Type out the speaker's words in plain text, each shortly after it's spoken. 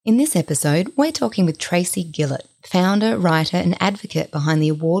In this episode, we're talking with Tracy Gillett, founder, writer and advocate behind the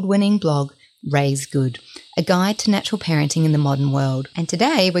award-winning blog Raise Good, a guide to natural parenting in the modern world. And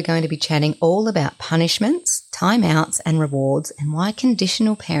today we're going to be chatting all about punishments, timeouts and rewards and why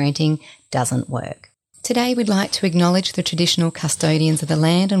conditional parenting doesn't work. Today we'd like to acknowledge the traditional custodians of the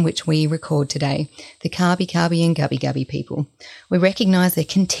land on which we record today, the Kabi Kabi and Gubbi Gubbi people. We recognise their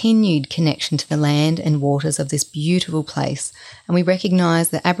continued connection to the land and waters of this beautiful place, and we recognise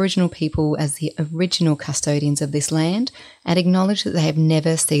the Aboriginal people as the original custodians of this land and acknowledge that they have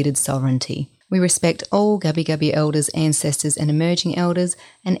never ceded sovereignty. We respect all Gubbi Gubbi elders, ancestors and emerging elders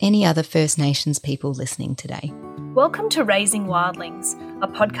and any other First Nations people listening today. Welcome to Raising Wildlings, a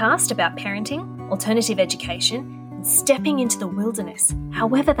podcast about parenting, alternative education and stepping into the wilderness,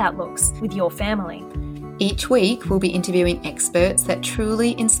 however that looks, with your family. Each week we'll be interviewing experts that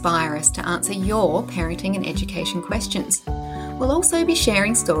truly inspire us to answer your parenting and education questions. We'll also be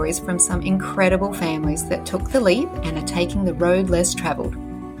sharing stories from some incredible families that took the leap and are taking the road less travelled.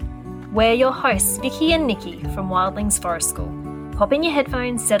 We're your hosts, Vicky and Nikki from Wildlings Forest School. Pop in your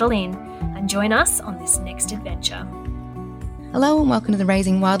headphones, settle in, and join us on this next adventure. Hello and welcome to the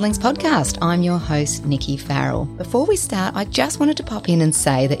Raising Wildlings podcast. I'm your host, Nikki Farrell. Before we start, I just wanted to pop in and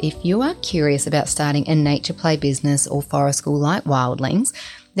say that if you are curious about starting a nature play business or forest school like Wildlings,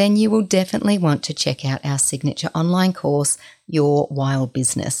 then you will definitely want to check out our signature online course, Your Wild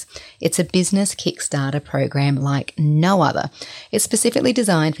Business. It's a business Kickstarter program like no other. It's specifically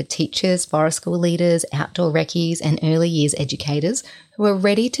designed for teachers, forest school leaders, outdoor reccees and early years educators who are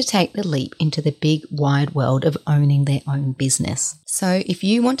ready to take the leap into the big wide world of owning their own business. So if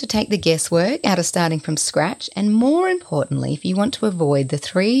you want to take the guesswork out of starting from scratch, and more importantly, if you want to avoid the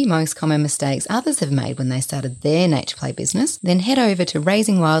 3 most common mistakes others have made when they started their nature play business, then head over to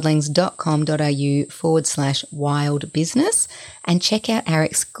raisingwildlings.com.au/wild business and check out our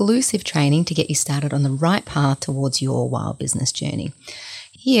exclusive training to get you started on the right path towards your wild business journey.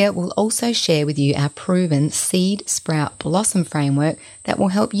 Here, we'll also share with you our proven seed, sprout, blossom framework that will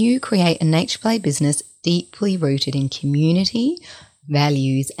help you create a nature play business deeply rooted in community,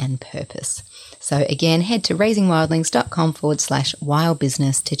 values and purpose. So again, head to raisingwildlings.com/wild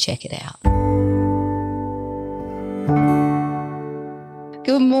business to check it out.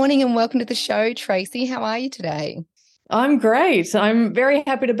 Good morning and welcome to the show, Tracy. How are you today? I'm great. I'm very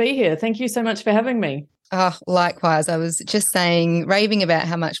happy to be here. Thank you so much for having me. Oh, likewise. I was just raving about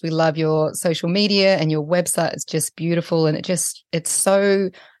how much we love your social media and your website. It's just beautiful and it's so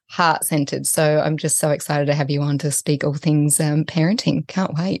heart-centered. So I'm just so excited to have you on to speak all things parenting.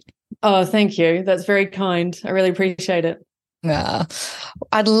 Can't wait. Oh, thank you. That's very kind. I really appreciate it.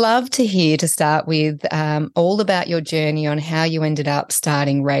 I'd love to hear to start with all about your journey on how you ended up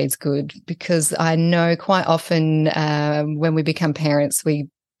starting Raise Good, because I know quite often when we become parents, we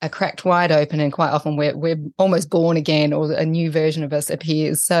are cracked wide open and quite often we're almost born again or a new version of us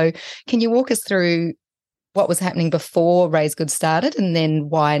appears. So can you walk us through what was happening before Raise Good started and then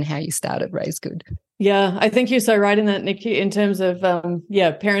why and how you started Raise Good? Yeah, I think you're so right in that, Nikki, in terms of,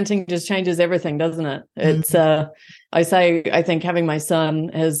 parenting just changes everything, doesn't it? It's, I think having my son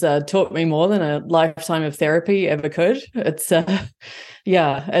has taught me more than a lifetime of therapy ever could. It's,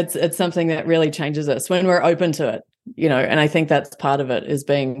 it's something that really changes us when we're open to it, and I think that's part of it is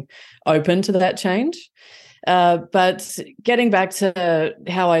being open to that change. But getting back to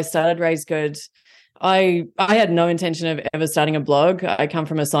how I started Raise Good, I had no intention of ever starting a blog. I come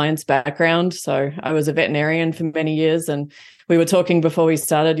from a science background, so I was a veterinarian for many years. And we were talking before we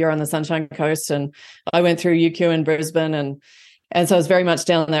started, you're on the Sunshine Coast, and I went through UQ in Brisbane. And so I was very much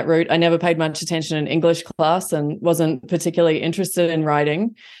down that route. I never paid much attention in English class and wasn't particularly interested in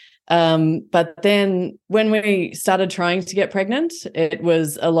writing. But then when we started trying to get pregnant, it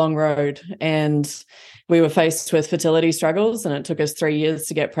was a long road. And we were faced with fertility struggles, and it took us 3 years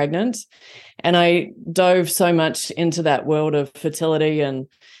to get pregnant. And I dove so much into that world of fertility and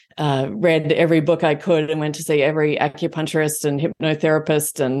read every book I could and went to see every acupuncturist and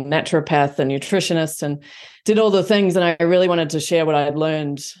hypnotherapist and naturopath and nutritionist and did all the things. And I really wanted to share what I had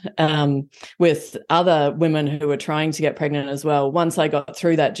learned with other women who were trying to get pregnant as well once I got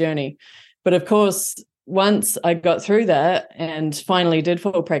through that journey. But of course, once I got through that and finally did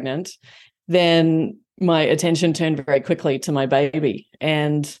fall pregnant, then my attention turned very quickly to my baby.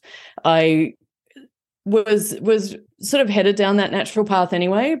 And I was sort of headed down that natural path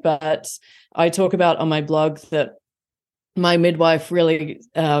anyway, but I talk about on my blog that my midwife really,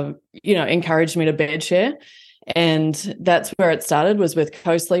 encouraged me to bed share. And that's where it started, was with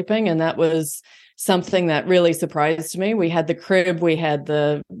co-sleeping. And that was something that really surprised me. We had the crib, we had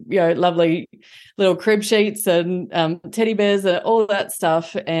the lovely little crib sheets and teddy bears and all that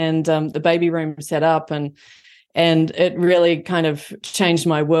stuff, and the baby room set up, and it really kind of changed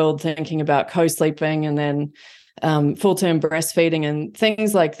my world, thinking about co-sleeping and then full-term breastfeeding and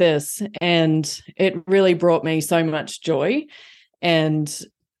things like this. And it really brought me so much joy and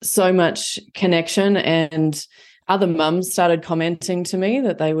so much connection. And other mums started commenting to me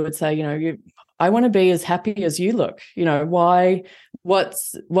that they would say, I want to be as happy as you look.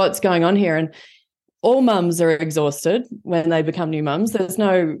 What's going on here? And all mums are exhausted when they become new mums. There's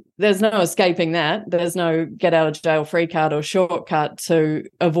no escaping that. There's no get out of jail free card or shortcut to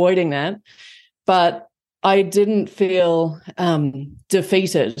avoiding that. But I didn't feel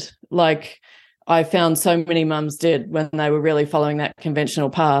defeated like I found so many mums did when they were really following that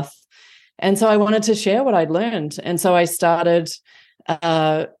conventional path. And so I wanted to share what I'd learned. And so I started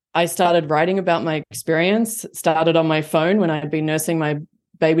writing about my experience, started on my phone when I'd been nursing my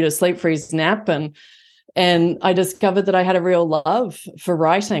baby to sleep for his nap. And I discovered that I had a real love for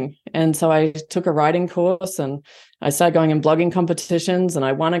writing. And so I took a writing course and I started going in blogging competitions, and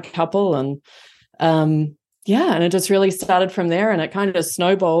I won a couple. And and it just really started from there, and it kind of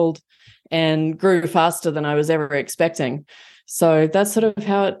snowballed and grew faster than I was ever expecting. So that's sort of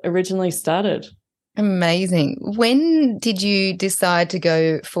how it originally started. Amazing. When did you decide to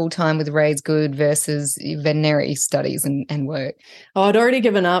go full-time with Raise Good versus veterinary studies and work? Oh, I'd already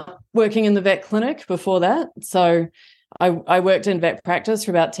given up working in the vet clinic before that. So I worked in vet practice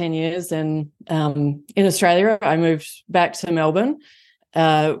for about 10 years in Australia. I moved back to Melbourne,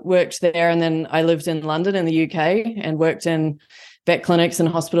 worked there, and then I lived in London in the UK and worked in vet clinics and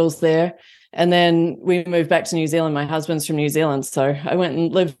hospitals there. And then we moved back to New Zealand. My husband's from New Zealand, so I went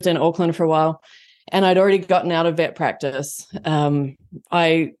and lived in Auckland for a while. And I'd already gotten out of vet practice.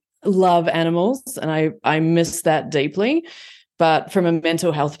 I love animals and I miss that deeply. But from a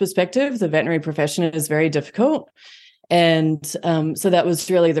mental health perspective, the veterinary profession is very difficult. And so that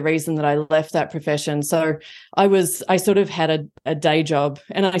was really the reason that I left that profession. So I sort of had a day job,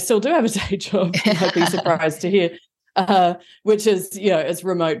 and I still do have a day job, you might be surprised to hear, which is, it's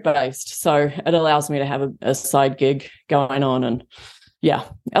remote based. So it allows me to have a side gig going on. And yeah,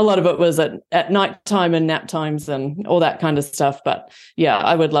 a lot of it was at nighttime and nap times and all that kind of stuff. But yeah,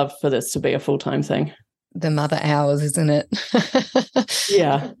 I would love for this to be a full-time thing. The mother hours, isn't it?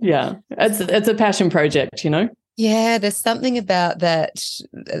 Yeah. It's a passion project, Yeah, there's something about that,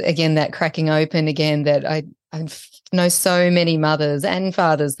 again, that cracking open again, that I know so many mothers and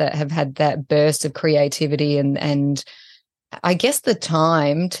fathers that have had that burst of creativity and I guess the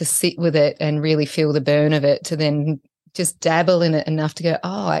time to sit with it and really feel the burn of it, to then just dabble in it enough to go,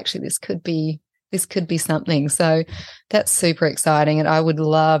 oh, actually, this could be something. So that's super exciting. And I would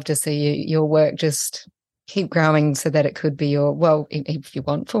love to see your work just keep growing so that it could be if you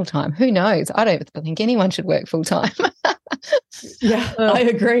want full-time, who knows? I don't think anyone should work full-time. Yeah, I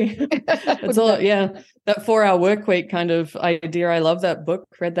agree. It's all, that 4-hour work week kind of idea. I love that book,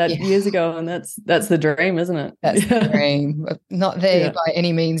 read that years ago, and that's the dream, isn't it? That's the dream. Not there by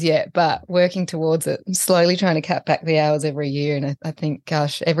any means yet, but working towards it, slowly trying to cut back the hours every year. And I think,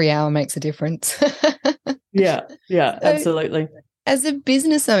 gosh, every hour makes a difference. Yeah, absolutely. As a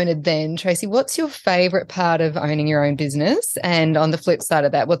business owner then, Tracy, what's your favourite part of owning your own business? And on the flip side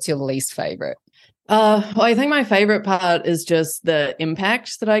of that, what's your least favourite? Well, I think my favorite part is just the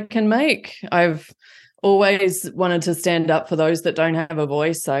impact that I can make. I've always wanted to stand up for those that don't have a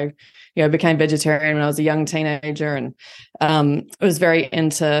voice. I, became vegetarian when I was a young teenager, and was very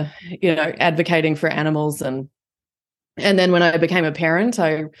into, advocating for animals. And then when I became a parent,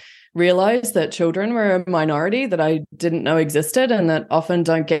 I realized that children were a minority that I didn't know existed, and that often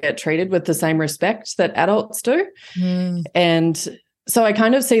don't get treated with the same respect that adults do. And so I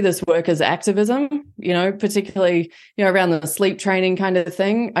kind of see this work as activism, particularly, around the sleep training kind of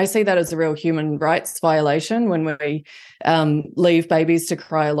thing. I see that as a real human rights violation when we leave babies to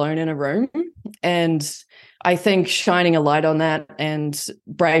cry alone in a room. And I think shining a light on that and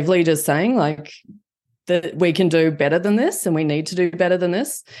bravely just saying that we can do better than this, and we need to do better than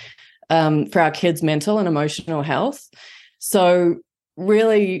this for our kids' mental and emotional health. So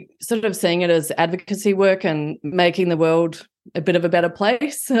really sort of seeing it as advocacy work and making the world a bit of a better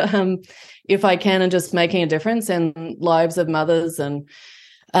place, if I can, and just making a difference in lives of mothers. And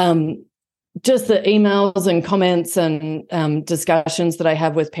just the emails and comments and discussions that I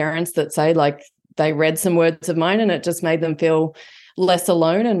have with parents that say they read some words of mine and it just made them feel less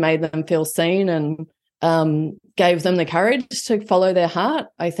alone and made them feel seen, and gave them the courage to follow their heart.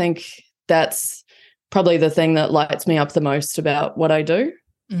 I think that's probably the thing that lights me up the most about what I do.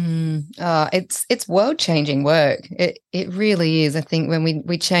 It's world changing work. It really is. I think when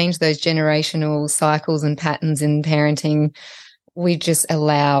we change those generational cycles and patterns in parenting, we just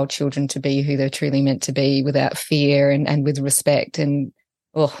allow children to be who they're truly meant to be without fear and with respect. And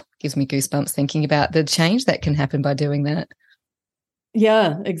gives me goosebumps thinking about the change that can happen by doing that.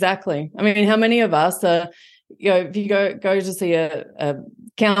 Yeah, exactly. I mean, how many of us are, if you go to see a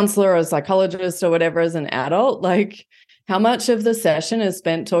counselor or a psychologist or whatever as an adult, like how much of the session is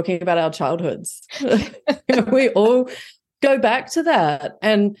spent talking about our childhoods? We all go back to that.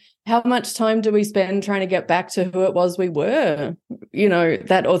 And how much time do we spend trying to get back to who it was we were,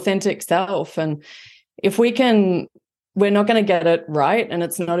 that authentic self? And if we can, we're not going to get it right, and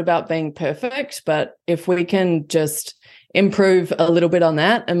it's not about being perfect, but if we can just improve a little bit on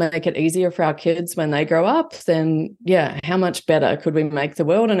that and make it easier for our kids when they grow up, then how much better could we make the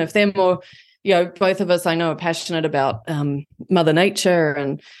world? And if they're more, both of us I know are passionate about Mother Nature,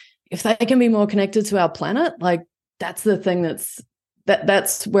 and if they can be more connected to our planet, like that's the thing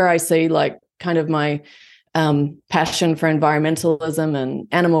that's where I see like kind of my passion for environmentalism and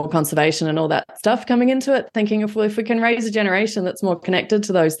animal conservation and all that stuff coming into it, thinking if we can raise a generation that's more connected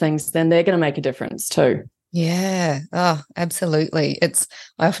to those things, then they're going to make a difference too. Yeah. Oh, absolutely.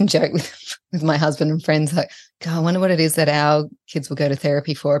 I often joke with my husband and friends, like, God, I wonder what it is that our kids will go to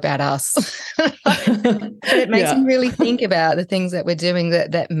therapy for about us. But it makes me really think about the things that we're doing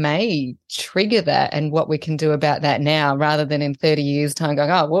that may trigger that and what we can do about that now, rather than in 30 years' time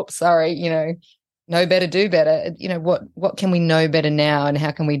going, oh, whoops, sorry, know better, do better. What can we know better now, and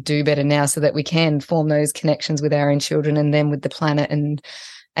how can we do better now so that we can form those connections with our own children and then with the planet and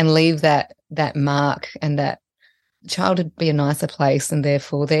leave that mark, and that childhood be a nicer place, and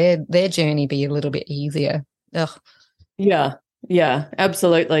therefore their journey be a little bit easier. Ugh. Yeah,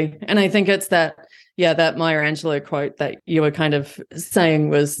 absolutely. And I think it's that Maya Angelou quote that you were kind of saying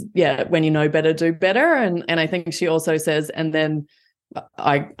was, when you know better, do better. And I think she also says, and then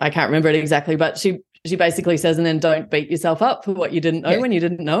I can't remember it exactly, but she basically says, and then don't beat yourself up for what you didn't know when you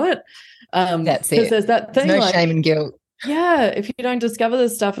didn't know it. That's it. Because there's that thing, no shame and guilt. Yeah, if you don't discover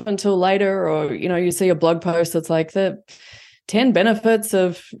this stuff until later, or, you see a blog post that's like the 10 benefits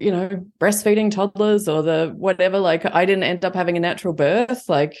of, breastfeeding toddlers, or the whatever, like I didn't end up having a natural birth,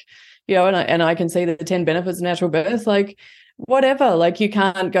 like, and I can see the 10 benefits of natural birth, like whatever, like you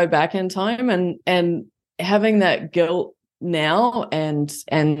can't go back in time, and having that guilt now and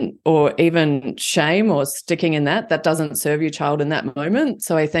or even shame or sticking in that doesn't serve your child in that moment.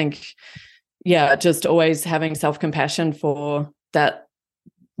 So I think just always having self-compassion for that.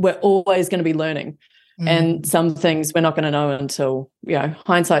 We're always going to be learning, and some things we're not going to know until,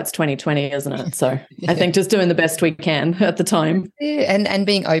 hindsight's 20/20, isn't it? So I think just doing the best we can at the time. Yeah, and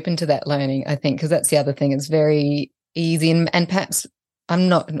being open to that learning, I think, because that's the other thing. It's very easy, and perhaps I don't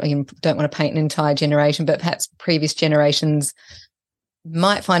want to paint an entire generation, but perhaps previous generations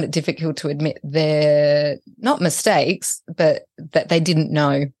might find it difficult to admit their not mistakes, but that they didn't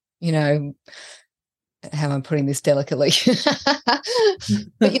know. How I'm putting this delicately,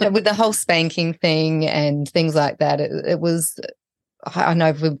 but with the whole spanking thing and things like that, it was, I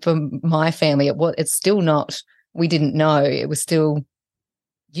know for my family, it's still not, we didn't know. It was still,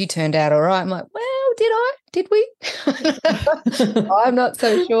 you turned out all right. I'm like, well, did we? I'm not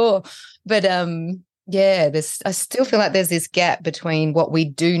so sure. But I still feel like there's this gap between what we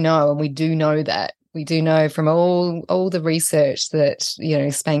do know, and we do know that. We do know from all the research that,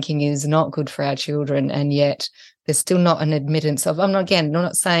 spanking is not good for our children, and yet there's still not an admittance of, I'm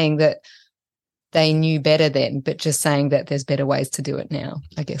not saying that they knew better then, but just saying that there's better ways to do it now,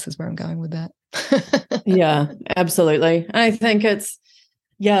 I guess is where I'm going with that. Yeah, absolutely. And I think it's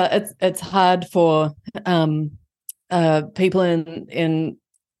hard for people in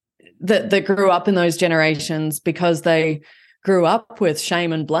that grew up in those generations, because they grew up with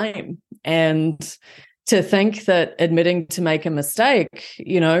shame and blame, and to think that admitting to make a mistake,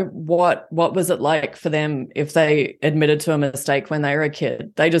 what was it like for them if they admitted to a mistake when they were a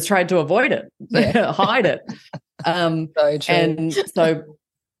kid? They just tried to avoid it, hide it. So true. And so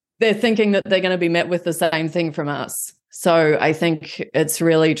they're thinking that they're going to be met with the same thing from us. So I think it's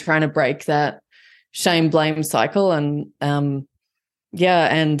really trying to break that shame blame cycle, and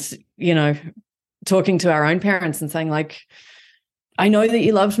talking to our own parents and saying, like, I know that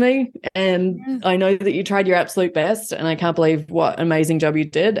you loved me, and I know that you tried your absolute best, and I can't believe what amazing job you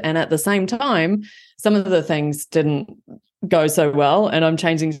did. And at the same time, some of the things didn't go so well, and I'm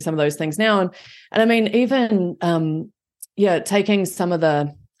changing some of those things now. And I mean, even taking some of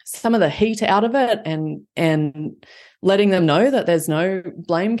the heat out of it, and letting them know that there's no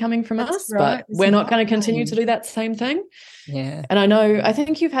blame coming from us, right. but we're not going to continue to do that same thing. Yeah. And I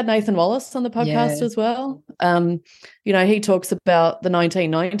think you've had Nathan Wallace on the podcast as well. He talks about the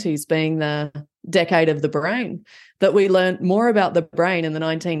 1990s being the decade of the brain, that we learned more about the brain in the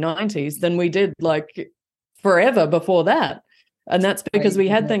 1990s than we did like forever before that. And that's because we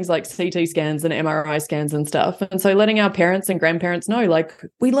had things like CT scans and MRI scans and stuff. And so letting our parents and grandparents know, like,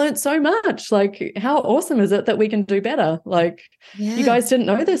 we learned so much. Like, how awesome is it that we can do better? Like, you guys didn't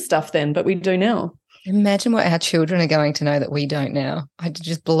know this stuff then, but we do now. Imagine what our children are going to know that we don't now. It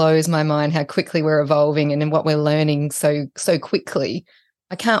just blows my mind how quickly we're evolving and what we're learning so quickly.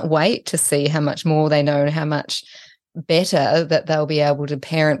 I can't wait to see how much more they know and how much better that they'll be able to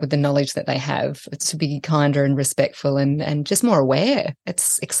parent with the knowledge that they have. It's to be kinder and respectful and just more aware.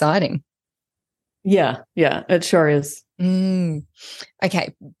 It's exciting. Yeah, it sure is.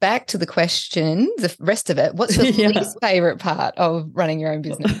 Okay, back to the question, the rest of it. What's the least favorite part of running your own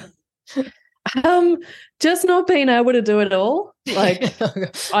business? Just not being able to do it all. Like,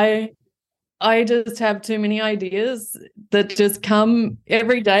 I just have too many ideas that just come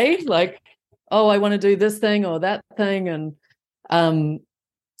every day. Like, oh, I want to do this thing or that thing. And I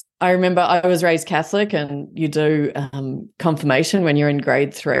remember I was raised Catholic, and you do confirmation when you're in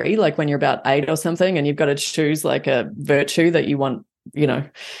grade 3, like when you're about 8 or something, and you've got to choose like a virtue that you want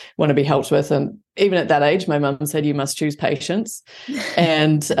to be helped with. And even at that age, my mum said, you must choose patience.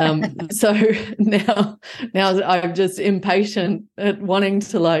 And so now I'm just impatient at wanting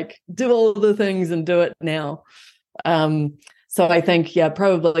to like do all the things and do it now. So I think,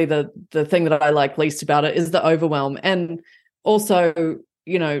 probably the thing that I like least about it is the overwhelm. And also,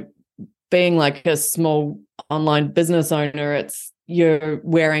 being like a small online business owner, you're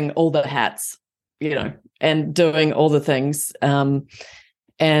wearing all the hats, and doing all the things. So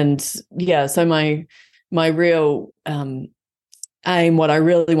my real aim, what I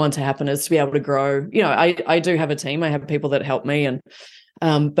really want to happen is to be able to grow. I do have a team. I have people that help me, and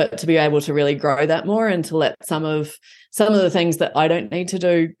but to be able to really grow that more and to let some of the things that I don't need to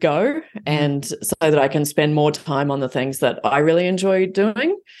do go, and so that I can spend more time on the things that I really enjoy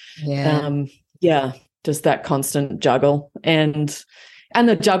doing. Just that constant juggle and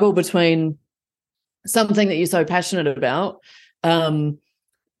the juggle between something that you're so passionate about,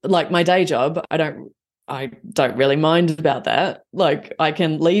 like my day job. I don't really mind about that. Like, I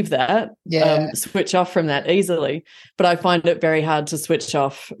can leave that, switch off from that easily. But I find it very hard to switch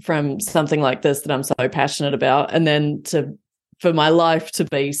off from something like this that I'm so passionate about, and then for my life to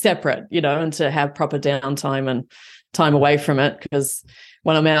be separate, and to have proper downtime and time away from it. Because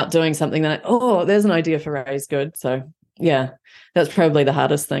when I'm out doing something, then there's an idea for Raise Good. So that's probably the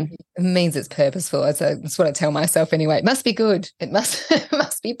hardest thing. It means it's purposeful. That's what I tell myself anyway. It must be good. It must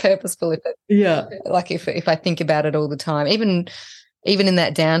be purposeful. If I think about it all the time, even in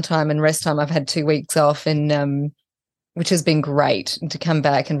that downtime and rest time, I've had 2 weeks off, and which has been great to come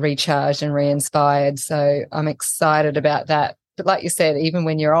back and recharged and re-inspired. So I'm excited about that. But like you said, even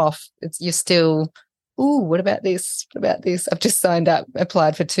when you're off, you're still, what about this? What about this? I've just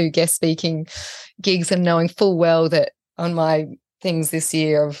applied for 2 guest speaking gigs, and knowing full well that on my things this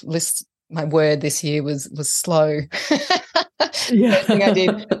year my word this year was slow. First thing I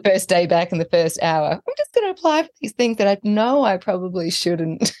did the first day back in the first hour, I'm just going to apply for these things that I know I probably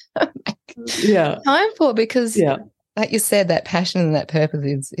shouldn't make time for, because like you said, that passion and that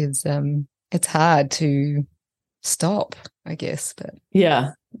purpose is it's hard to stop, I guess. But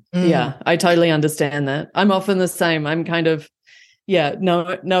I totally understand that. I'm often the same. I'm kind of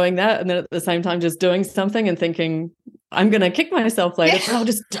knowing that, and then at the same time just doing something and thinking I'm going to kick myself later, but I'll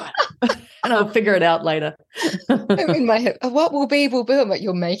just do it and I'll figure it out later. I'm in my head, what will be, I'm like,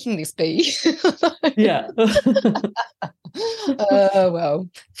 you're making this be. Well,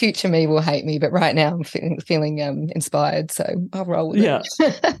 future me will hate me, but right now I'm feeling inspired, so I'll roll with it.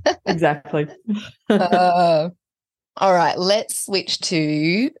 Exactly. All right, let's switch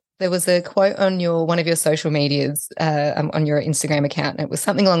to, there was a quote on one of your social medias, on your Instagram account, and it was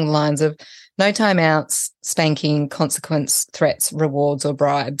something along the lines of no timeouts, spanking, consequence, threats, rewards, or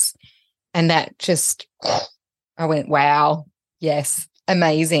bribes. And that just, I went, wow, yes,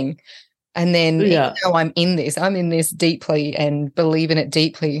 amazing. And then even though I'm in this deeply and believe in it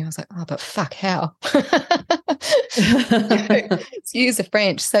deeply, I was like, but fuck, how? Excuse the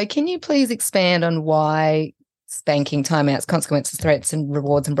French. So can you please expand on why spanking, timeouts, consequences, threats, and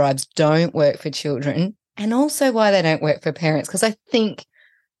rewards and bribes don't work for children, and also why they don't work for parents? Because I think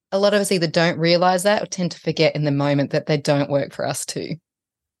a lot of us either don't realise that or tend to forget in the moment that they don't work for us too.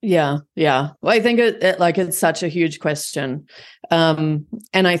 Yeah. Well, I think it's such a huge question. And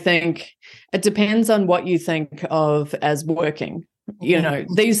I think it depends on what you think of as working. You know,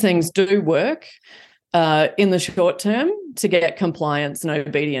 these things do work in the short term to get compliance and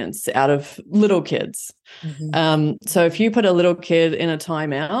obedience out of little kids. So if you put a little kid in a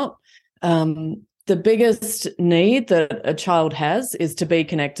timeout, the biggest need that a child has is to be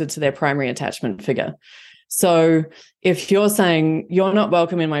connected to their primary attachment figure. So if you're saying you're not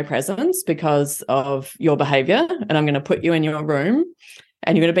welcome in my presence because of your behavior, and I'm going to put you in your room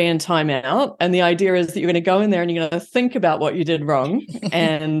and you're going to be in timeout, and the idea is that you're going to go in there and you're going to think about what you did wrong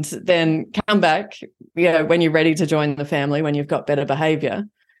and then come back, when you're ready to join the family, when you've got better behavior.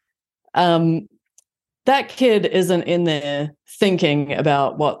 That kid isn't in there thinking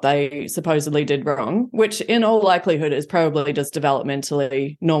about what they supposedly did wrong, which in all likelihood is probably just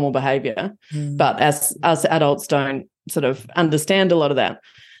developmentally normal behavior. But as us adults don't sort of understand a lot of that.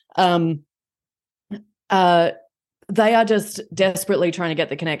 They are just desperately trying to get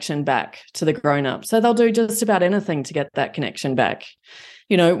the connection back to the grown-up. So they'll do just about anything to get that connection back.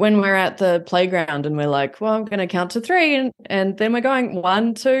 When we're at the playground and we're like, well, I'm going to count to 3, and then we're going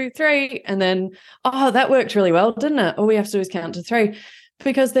 1, 2, 3, and then, oh, that worked really well, didn't it? All we have to do is count to 3,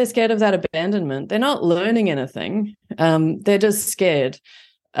 because they're scared of that abandonment. They're not learning anything. They're just scared.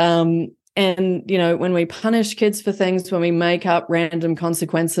 And, when we punish kids for things, when we make up random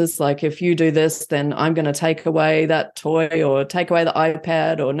consequences, like if you do this, then I'm going to take away that toy or take away the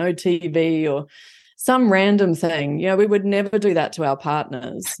iPad or no TV or some random thing. We would never do that to our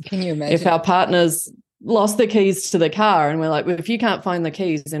partners. Can you imagine? If our partners lost the keys to the car and we're like, well, if you can't find the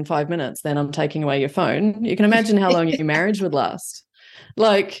keys in 5 minutes, then I'm taking away your phone. You can imagine how long your marriage would last.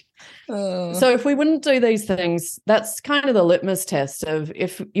 So if we wouldn't do these things, that's kind of the litmus test of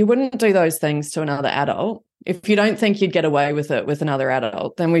if you wouldn't do those things to another adult, if you don't think you'd get away with it with another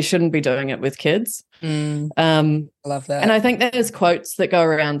adult, then we shouldn't be doing it with kids. Love that. And I think there's quotes that go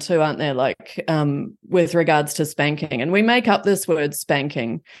around too, aren't there? Like with regards to spanking. And we make up this word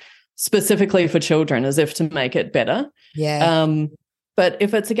spanking specifically for children as if to make it better. Yeah. But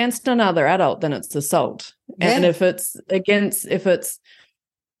if it's against another adult, then it's assault. Yeah. And if it's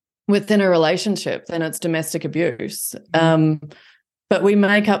within a relationship, then it's domestic abuse. But we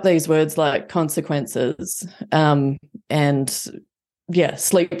make up these words like consequences and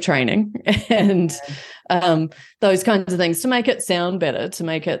sleep training and those kinds of things to make it sound better, to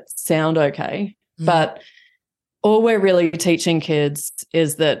make it sound okay. But all we're really teaching kids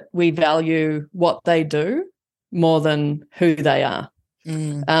is that we value what they do more than who they are.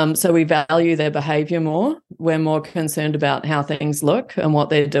 So we value their behavior more. We're more concerned about how things look and what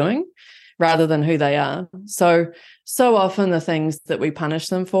they're doing rather than who they are. So often the things that we punish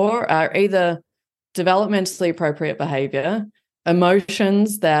them for are either developmentally appropriate behavior,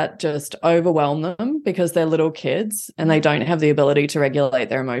 emotions that just overwhelm them because they're little kids and they don't have the ability to regulate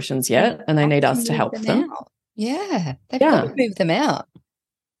their emotions yet, and they need us to help them. Yeah, they've got to move them out.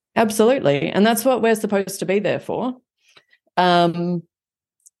 Absolutely. And that's what we're supposed to be there for. These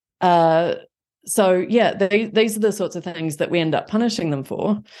are the sorts of things that we end up punishing them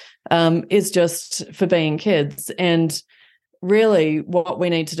for, is just for being kids. And really what we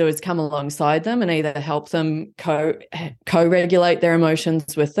need to do is come alongside them and either help them co-regulate their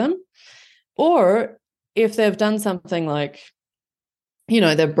emotions with them, or if they've done something like,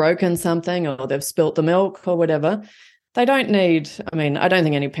 they've broken something or they've spilt the milk or whatever, they don't need, I don't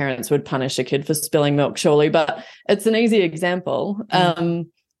think any parents would punish a kid for spilling milk, surely, but it's an easy example.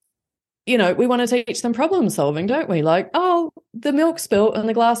 We want to teach them problem solving, don't we? Like, oh, the milk spilt and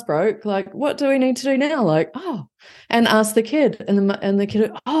the glass broke. Like, what do we need to do now? Like, oh, and ask the kid, and the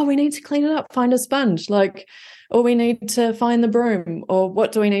kid, oh, we need to clean it up, find a sponge, like, or we need to find the broom, or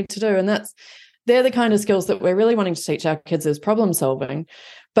what do we need to do? And they're the kind of skills that we're really wanting to teach our kids is problem solving.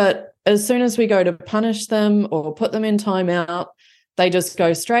 But as soon as we go to punish them or put them in timeout, they just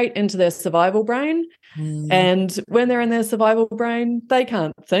go straight into their survival brain. And when they're in their survival brain, they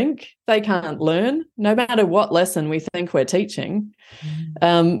can't think, they can't learn, no matter what lesson we think we're teaching.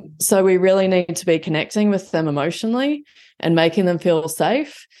 So we really need to be connecting with them emotionally and making them feel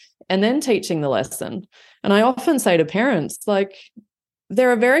safe and then teaching the lesson. And I often say to parents, like,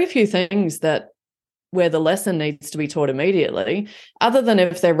 there are very few things where the lesson needs to be taught immediately, other than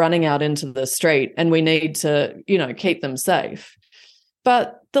if they're running out into the street and we need to, keep them safe.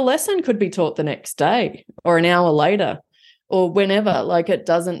 But the lesson could be taught the next day or an hour later or whenever. Like, it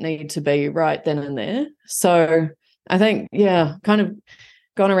doesn't need to be right then and there. So I think, kind of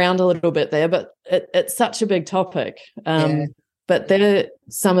gone around a little bit there, but it's such a big topic. But there are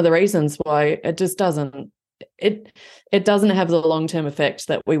some of the reasons why it just doesn't have the long-term effect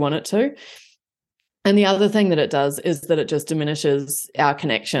that we want it to. And the other thing that it does is that it just diminishes our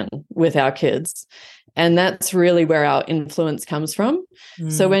connection with our kids. And that's really where our influence comes from.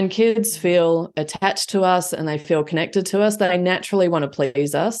 So when kids feel attached to us and they feel connected to us, they naturally want to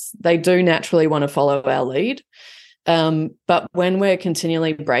please us. They do naturally want to follow our lead. But when we're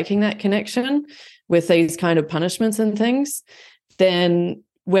continually breaking that connection with these kind of punishments and things, then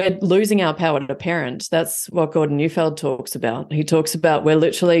we're losing our power to parent. That's what Gordon Neufeld talks about. He talks about we're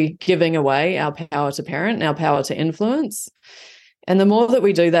literally giving away our power to parent and our power to influence. And the more that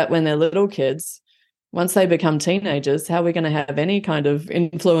we do that when they're little kids, once they become teenagers, how are we going to have any kind of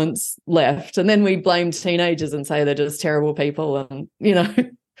influence left? And then we blame teenagers and say they're just terrible people and,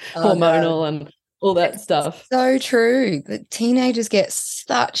 hormonal and all that stuff. So true. The teenagers get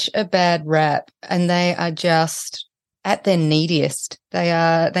such a bad rap, and they are just at their neediest.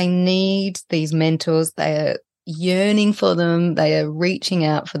 They need these mentors. They are yearning for them. They are reaching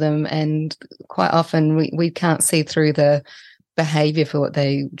out for them. And quite often we can't see through the behavior for what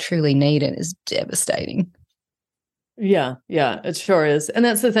they truly need, and it's devastating. Yeah, it sure is. And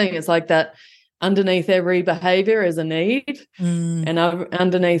that's the thing. It's like that underneath every behavior is a need, and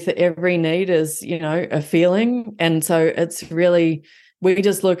underneath every need is, a feeling. And so it's really, we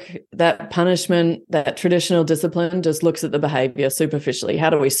just look, that punishment, that traditional discipline just looks at the behavior superficially. How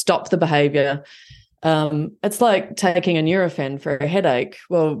do we stop the behavior? It's like taking a Nurofen for a headache.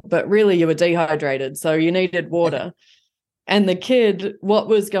 Well, but really you were dehydrated, so you needed water. And the kid, what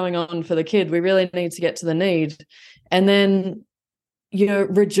was going on for the kid? We really need to get to the need. And then you're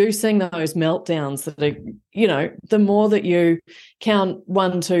reducing those meltdowns that are, the more that you count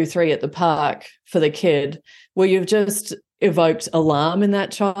 1, 2, 3 at the park for the kid, well, you've just evoked alarm in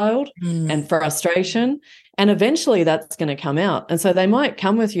that child and frustration. And eventually that's going to come out. And so they might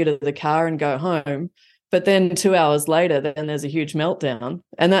come with you to the car and go home, but then 2 hours later, then there's a huge meltdown.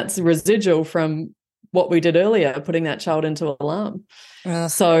 And that's residual from what we did earlier, putting that child into alarm.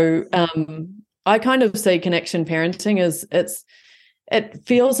 So I kind of see connection parenting as it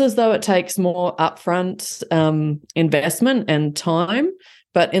feels as though it takes more upfront investment and time,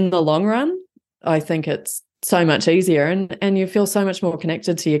 but in the long run, I think it's so much easier and you feel so much more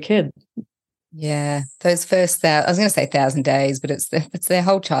connected to your kid. Yeah, those first, I was going to say 1,000 days, but it's their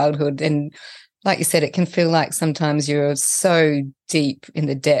whole childhood. And like you said, it can feel like sometimes you're so deep in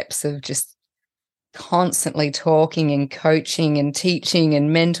the depths of just constantly talking and coaching and teaching and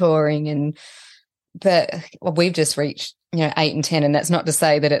mentoring, but we've just reached 8 and 10, and that's not to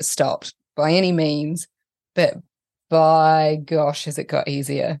say that it's stopped by any means, but by gosh, has it got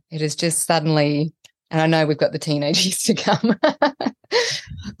easier. It is just suddenly, and I know we've got the teenagers to come,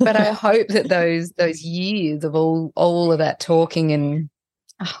 but I hope that those years of all of that talking, and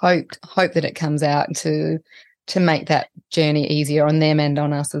I hope that it comes out to make that journey easier on them and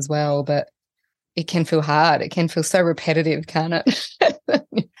on us as well. But it can feel hard. It can feel so repetitive, can't it?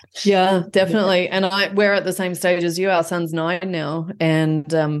 Yeah, definitely. And we're at the same stage as you. Our son's 9 now. And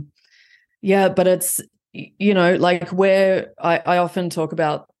but it's, like where I often talk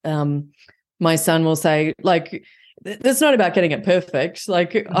about, my son will say, like, it's not about getting it perfect.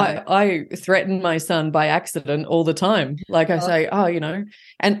 Like I threaten my son by accident all the time. Like I say,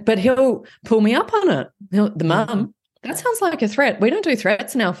 but he'll pull me up on it. The mum, that sounds like a threat. We don't do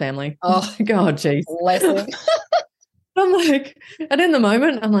threats in our family. Oh, God, geez. I'm like, and in the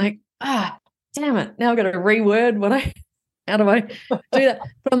moment, I'm like, damn it. Now I've got to reword how do I do that?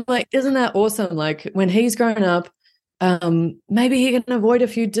 But I'm like, isn't that awesome? Like when he's grown up, maybe he can avoid a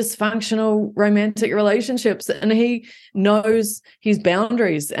few dysfunctional romantic relationships, and he knows his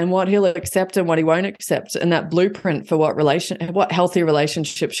boundaries and what he'll accept and what he won't accept, and that blueprint for what healthy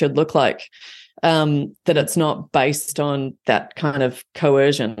relationship should look like. That it's not based on that kind of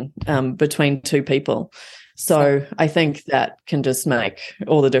coercion between two people. So I think that can just make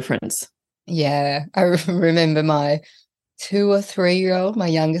all the difference. Yeah, I remember my 2 or 3-year-old, my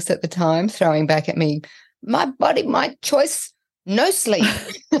youngest at the time, throwing back at me, "My body, my choice, no sleep."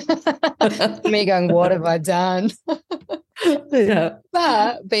 Me going, "What have I done?" Yeah.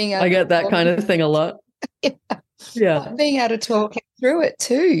 But I get that kind of thing a lot. Yeah. Being able to talk through it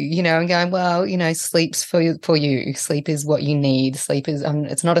too, and going, well, sleep's for you. Sleep is what you need. Sleep is,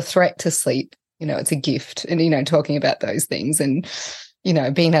 it's not a threat to sleep. It's a gift. And, talking about those things and,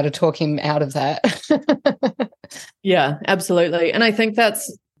 being able to talk him out of that. Yeah, absolutely. And I think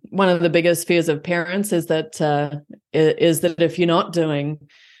that's one of the biggest fears of parents is that if you're not doing,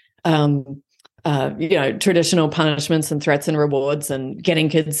 traditional punishments and threats and rewards and getting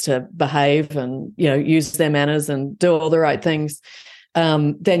kids to behave and, use their manners and do all the right things,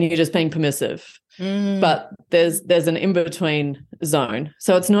 then you're just being permissive. But there's an in-between zone.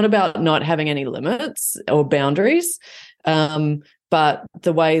 So it's not about not having any limits or boundaries, but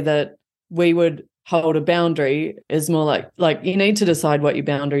the way that we would hold a boundary is more like you need to decide what your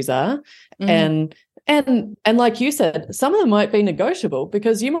boundaries are. And like you said, some of them might be negotiable,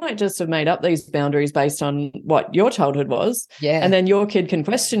 because you might just have made up these boundaries based on what your childhood was. Yeah. And then your kid can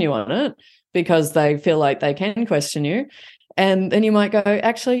question you on it because they feel like they can question you. And then you might go,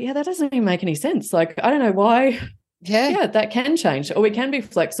 actually, yeah, that doesn't even make any sense. Like, I don't know why. Yeah, that can change, or we can be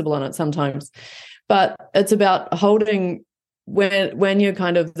flexible on it sometimes. But it's about holding, when you're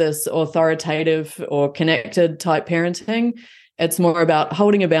kind of this authoritative or connected type parenting, it's more about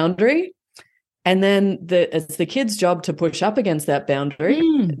holding a boundary. And then it's the kid's job to push up against that boundary.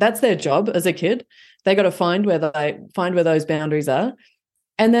 That's their job as a kid. They got to find where those boundaries are.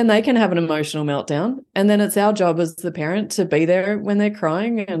 And then they can have an emotional meltdown. And then it's our job as the parent to be there when they're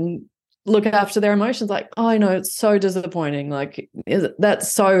crying and look after their emotions. Like, oh, I know, it's so disappointing. Like,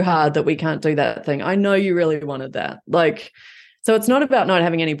 that's so hard that we can't do that thing. I know you really wanted that. Like, so it's not about not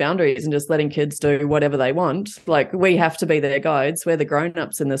having any boundaries and just letting kids do whatever they want. Like, we have to be their guides. We're the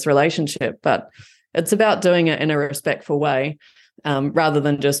grown-ups in this relationship. But it's about doing it in a respectful way, rather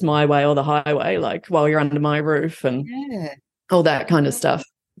than just my way or the highway, like while you're under my roof and all that kind of stuff.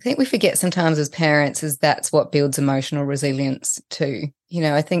 I think we forget sometimes as parents is that's what builds emotional resilience too. You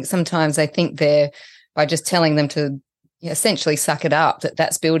know, I think sometimes by just telling them to essentially suck it up,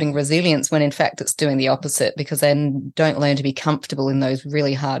 that's building resilience, when in fact it's doing the opposite, because they don't learn to be comfortable in those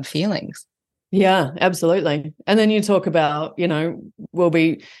really hard feelings. Yeah, absolutely. And then you talk about, we'll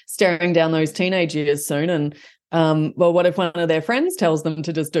be staring down those teenage years soon, and well, what if one of their friends tells them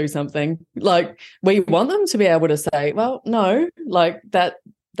to just do something? Like, we want them to be able to say, well, no, like that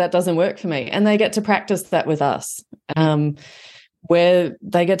doesn't work for me. And they get to practice that with us, where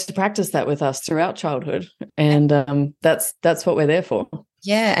they get to practice that with us throughout childhood. And that's what we're there for.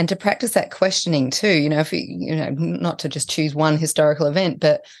 Yeah, and to practice that questioning too, if not to just choose one historical event,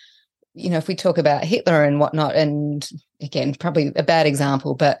 but if we talk about Hitler and whatnot, and again, probably a bad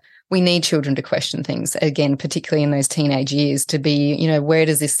example, but we need children to question things, again, particularly in those teenage years, to be, where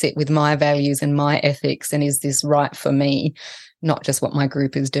does this sit with my values and my ethics, and is this right for me, not just what my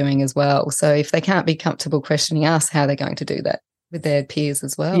group is doing as well. So if they can't be comfortable questioning us, how are they going to do that with their peers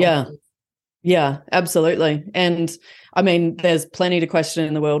as well? Yeah, absolutely. And I mean, there's plenty to question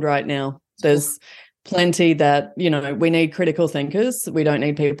in the world right now. There's plenty that, we need critical thinkers. We don't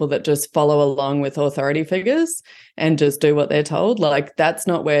need people that just follow along with authority figures and just do what they're told. Like, that's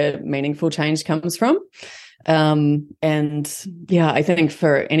not where meaningful change comes from. And yeah, I think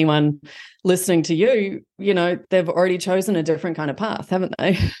for anyone listening to you, they've already chosen a different kind of path, haven't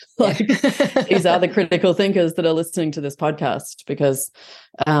they? Like, these are the critical thinkers that are listening to this podcast, because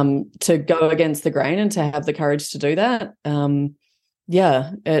to go against the grain and to have the courage to do that, and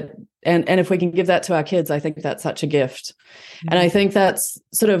if we can give that to our kids, I think that's such a gift. And I think that's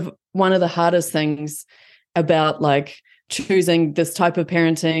sort of one of the hardest things about like choosing this type of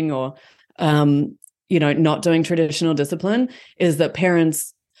parenting, or not doing traditional discipline, is that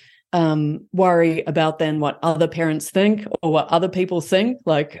parents worry about then what other parents think, or what other people think,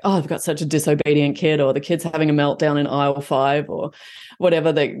 like, oh, I've got such a disobedient kid, or the kid's having a meltdown in aisle 5, or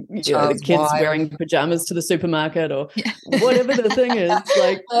whatever, the kid's wearing pajamas to the supermarket, or whatever the thing is.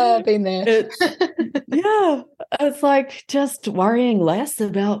 Like, oh, I've been there. It's like just worrying less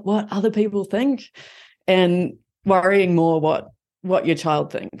about what other people think and worrying more what your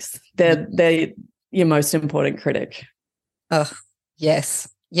child thinks. They're your most important critic. Oh, yes.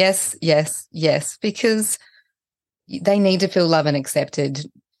 Yes, because they need to feel loved and accepted.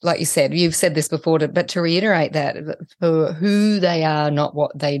 Like you said, you've said this before, but to reiterate that, for who they are, not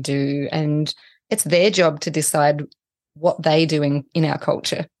what they do. And it's their job to decide what they do in our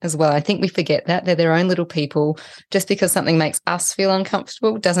culture as well. I think we forget that. They're their own little people. Just because something makes us feel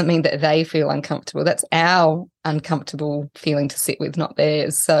uncomfortable doesn't mean that they feel uncomfortable. That's our uncomfortable feeling to sit with, not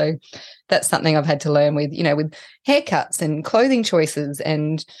theirs. So that's something I've had to learn with, with haircuts and clothing choices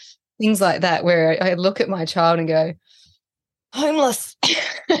and things like that, where I look at my child and go, homeless,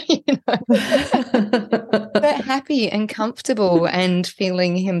 but happy and comfortable and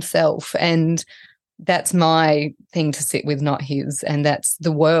feeling himself. And that's my thing to sit with, not his. And that's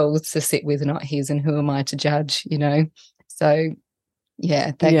the world to sit with, not his. And who am I to judge, So,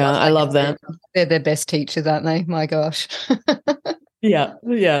 yeah. I love that. They're their best teachers, aren't they? My gosh. Yeah,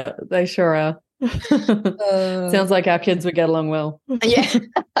 they sure are. Sounds like our kids would get along well. Yeah,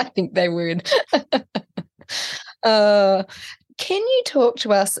 I think they would. Can you talk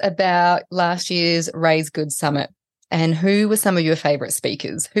to us about last year's Raise Good Summit? And who were some of your favourite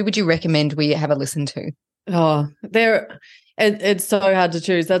speakers? Who would you recommend we have a listen to? Oh, it's so hard to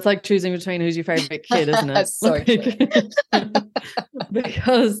choose. That's like choosing between who's your favorite kid, isn't it? That's so true.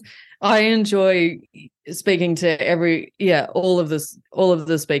 Because I enjoy speaking to all of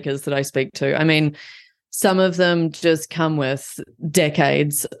the speakers that I speak to. I mean, some of them just come with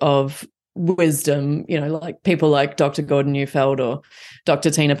decades of wisdom, like people like Dr. Gordon Neufeld or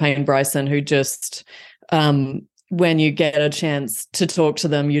Dr. Tina Payne Bryson, who just when you get a chance to talk to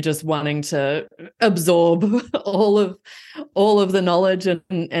them, you're just wanting to absorb all of the knowledge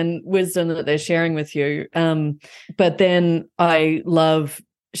and wisdom that they're sharing with you. But then I love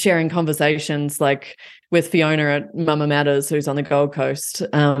sharing conversations like with Fiona at Mama Matters, who's on the Gold Coast,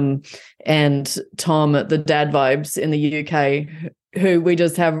 and Tom at the Dad Vibes in the UK, who we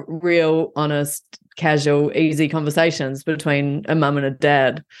just have real, honest, casual, easy conversations between a mum and a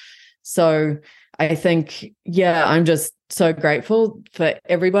dad. So I think, I'm just so grateful for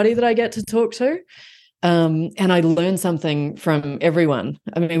everybody that I get to talk to. And I learn something from everyone.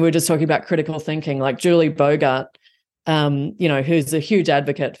 I mean, we're just talking about critical thinking, like Julie Bogart, who's a huge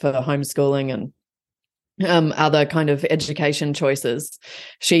advocate for homeschooling and other kind of education choices.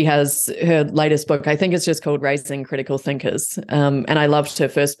 She has her latest book, I think it's just called Raising Critical Thinkers. And I loved her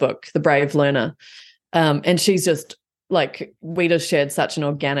first book, The Brave Learner. And she's just like, we just shared such an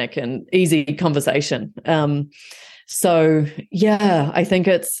organic and easy conversation. So I think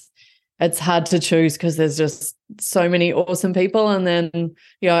it's hard to choose because there's just so many awesome people. And then,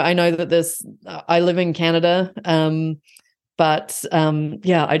 I know that I live in Canada, but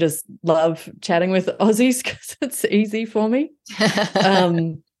I just love chatting with Aussies because it's easy for me.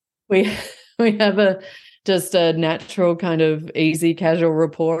 We have just a natural kind of easy, casual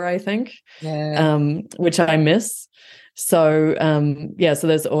rapport, I think, which I miss. So, so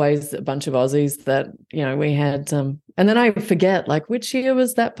there's always a bunch of Aussies that, we had. And then I forget, like, which year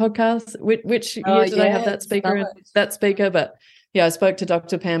was that podcast? Which year did I have that speaker? But I spoke to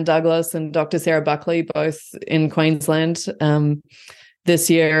Dr. Pam Douglas and Dr. Sarah Buckley, both in Queensland this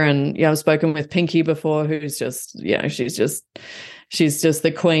year. And I've spoken with Pinky before, who's just, she's just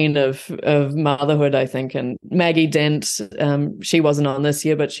the queen of motherhood, I think. And Maggie Dent, she wasn't on this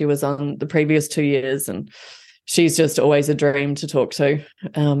year, but she was on the previous 2 years. And she's just always a dream to talk to.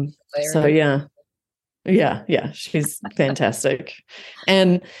 She's fantastic.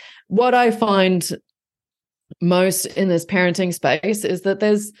 And what I find most in this parenting space is that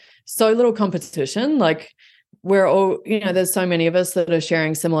there's so little competition. Like, we're all, there's so many of us that are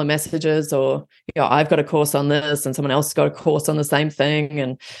sharing similar messages, or, I've got a course on this and someone else has got a course on the same thing.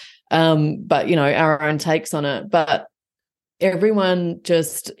 And, but, our own takes on it. But everyone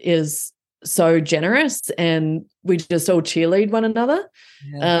just is so generous, and we just all cheerlead one another.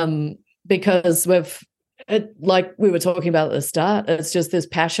 Because like we were talking about at the start, it's just this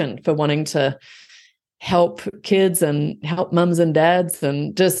passion for wanting to help kids and help mums and dads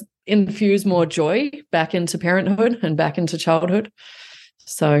and just infuse more joy back into parenthood and back into childhood.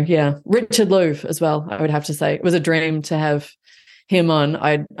 So Richard Louv as well, I would have to say. It was a dream to have him on.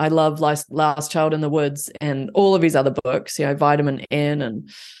 I love Last Child in the Woods and all of his other books, Vitamin N,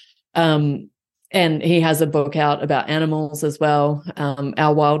 and he has a book out about animals as well,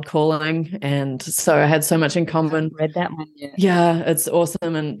 Our Wild Calling. And so I had so much in common. I've read that one yet. Yeah, it's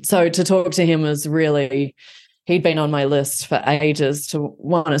awesome. And so to talk to him was really, he'd been on my list for ages to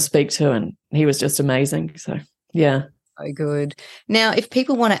want to speak to, and he was just amazing. So, yeah. So good. Now, if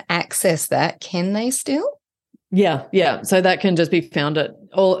people want to access that, can they still? Yeah. So that can just be found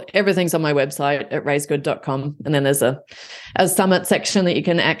everything's on my website at raisegood.com. And then there's a summit section that you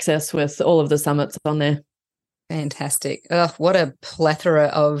can access with all of the summits on there. Fantastic. Oh, what a plethora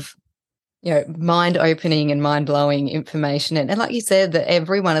of, mind-opening and mind-blowing information. And like you said, that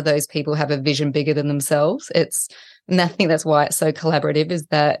every one of those people have a vision bigger than themselves. And I think that's why it's so collaborative, is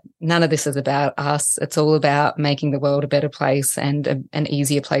that none of this is about us. It's all about making the world a better place and an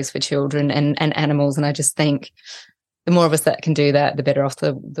easier place for children and animals. And I just think the more of us that can do that, the better off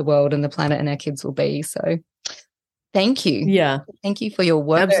the world and the planet and our kids will be. So thank you. Yeah. Thank you for your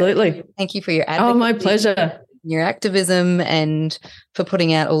work. Absolutely. Thank you for your advocacy. Oh, my pleasure. Your activism, and for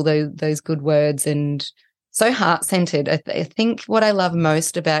putting out all those good words, and so heart-centered. I think what I love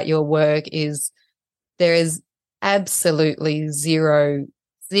most about your work is there is absolutely zero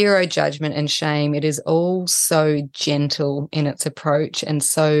judgment and shame. It is all so gentle in its approach and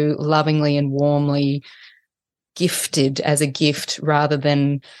so lovingly and warmly gifted as a gift, rather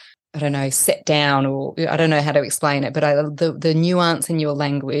than, I don't know, set down, or I don't know how to explain it, but the nuance in your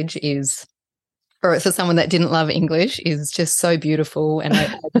language is for someone that didn't love English is just so beautiful. And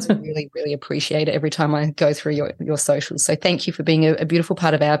I just really, really appreciate it every time I go through your socials. So thank you for being a beautiful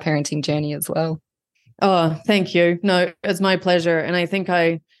part of our parenting journey as well. Oh, thank you. No, it's my pleasure. And I think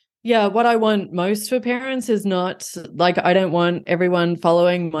what I want most for parents is not like, I don't want everyone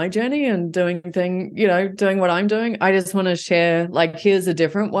following my journey and doing what I'm doing. I just want to share, like, here's a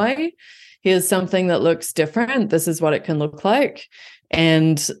different way. Here's something that looks different. This is what it can look like.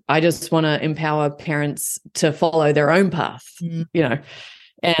 And I just want to empower parents to follow their own path,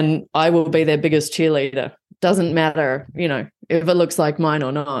 and I will be their biggest cheerleader. Doesn't matter, if it looks like mine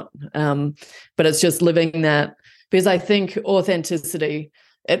or not. But it's just living that, because I think authenticity,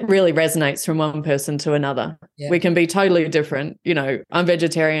 it really resonates from one person to another. Yeah. We can be totally different. I'm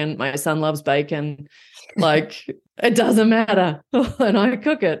vegetarian. My son loves bacon. Like, it doesn't matter. And I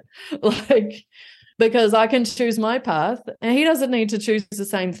cook it. Like, because I can choose my path and he doesn't need to choose the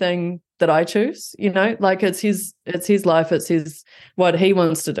same thing that I choose, like it's his life. It's what he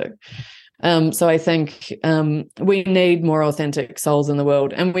wants to do. So I think we need more authentic souls in the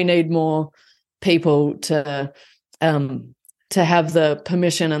world, and we need more people to have the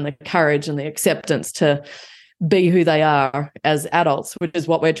permission and the courage and the acceptance to be who they are as adults, which is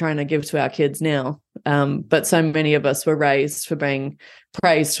what we're trying to give to our kids now. But so many of us were raised for being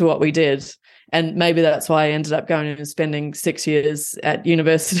praised for what we did. And maybe that's why I ended up going and spending 6 years at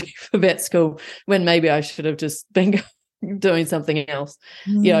university for vet school, when maybe I should have just been doing something else,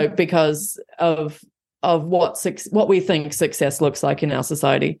 because of what we think success looks like in our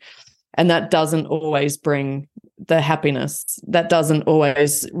society. And that doesn't always bring the happiness. That doesn't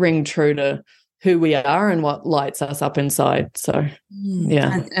always ring true to who we are and what lights us up inside. So,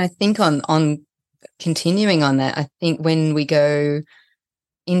 yeah. I think on continuing on that, I think when we go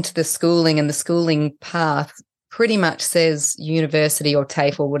into the schooling, and the schooling path pretty much says university or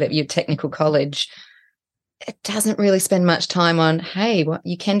TAFE or whatever, your technical college, it doesn't really spend much time on, hey,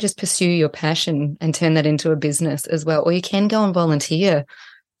 you can just pursue your passion and turn that into a business as well, or you can go and volunteer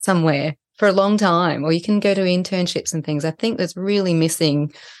somewhere for a long time, or you can go to internships and things. I think that's really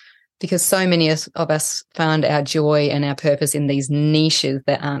missing, because so many of us found our joy and our purpose in these niches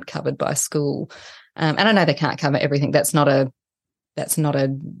that aren't covered by school. And I know they can't cover everything. That's not a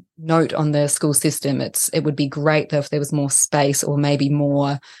note on the school system. It would be great though if there was more space, or maybe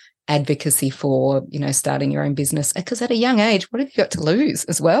more advocacy for, starting your own business. Because at a young age, what have you got to lose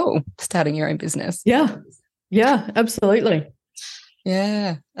as well, starting your own business? Yeah, absolutely.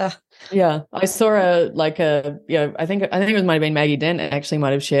 Yeah. Yeah. I saw I think it might have been Maggie Dent actually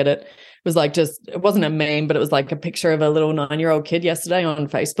might have shared it. It was like, it wasn't a meme, but it was like a picture of a little 9-year-old kid yesterday on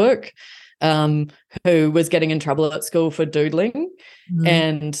Facebook, who was getting in trouble at school for doodling.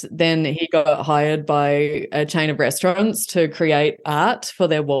 And then he got hired by a chain of restaurants to create art for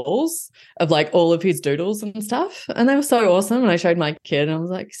their walls of like all of his doodles and stuff. And they were so awesome. And I showed my kid and I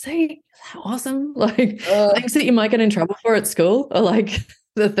was like, see, isn't that awesome? Like things that you might get in trouble for at school are like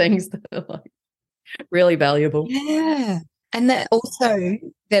the things that are like really valuable. Yeah. And that also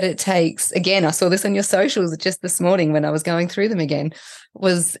that it takes, again, I saw this on your socials just this morning when I was going through them again,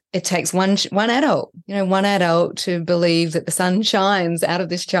 was it takes one adult, one adult to believe that the sun shines out of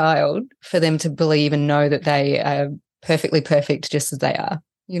this child for them to believe and know that they are perfectly perfect just as they are,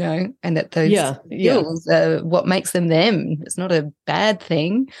 and that those skills are what makes them them. It's not a bad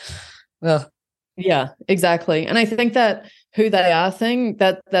thing. Well, yeah, exactly. And I think that who they are thing,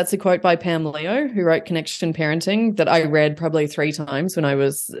 that's a quote by Pam Leo, who wrote Connection Parenting, that I read probably 3 times when I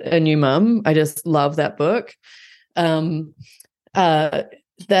was a new mum. I just love that book. That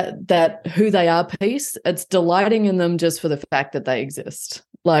who they are piece, it's delighting in them just for the fact that they exist.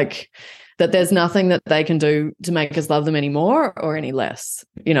 Like that there's nothing that they can do to make us love them any more or any less,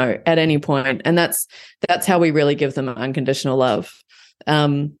 at any point. And that's how we really give them unconditional love.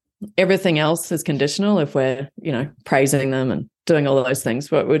 Everything else is conditional if we're, praising them and doing all of those things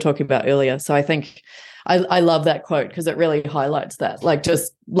what we were talking about earlier. So I think I love that quote because it really highlights that, like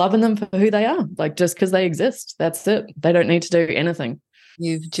just loving them for who they are, like just because they exist. That's it. They don't need to do anything.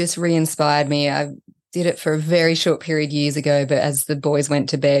 You've just re-inspired me. I did it for a very short period years ago, but as the boys went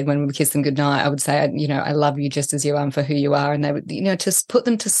to bed, when we would kiss them goodnight, I would say, I love you just as you are and for who you are. And they would, just put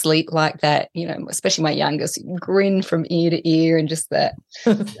them to sleep like that, especially my youngest, grin from ear to ear and just that,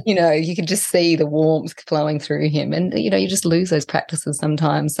 you could just see the warmth flowing through him. And, you just lose those practices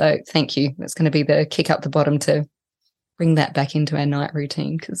sometimes. So thank you. That's going to be the kick up the bottom to bring that back into our night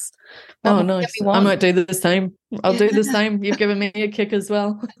routine. Because nice. I might do the same. I'll do the same. You've given me a kick as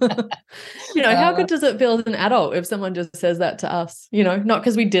well. How good does it feel as an adult if someone just says that to us? Not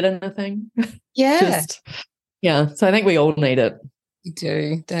because we did anything. Yeah. So I think we all need it. We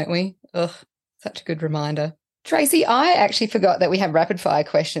do, don't we? Ugh. Such a good reminder. Tracy, I actually forgot that we have rapid fire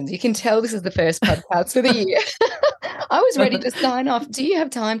questions. You can tell this is the first podcast for the year. I was ready to sign off. Do you have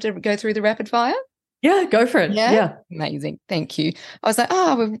time to go through the rapid fire? Yeah, go for it. Yeah. Amazing. Thank you. I was like,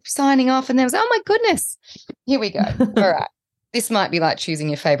 oh, we're signing off. And then I was like, oh, my goodness. Here we go. All right. This might be like choosing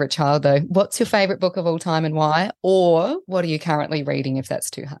your favorite child, though. What's your favorite book of all time and why? Or what are you currently reading if that's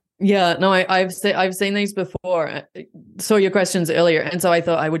too hard? Yeah, no, I've seen these before. I saw your questions earlier, and so I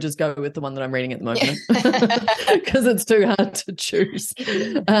thought I would just go with the one that I'm reading at the moment because it's too hard to choose.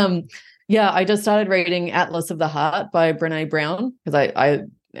 I just started reading Atlas of the Heart by Brené Brown because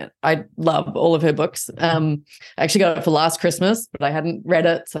I love all of her books. I actually got it for last Christmas, but I hadn't read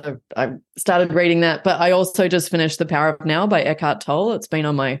it, so I started reading that. But I also just finished The Power of Now by Eckhart Tolle. It's been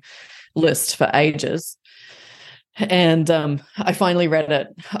on my list for ages. And I finally read it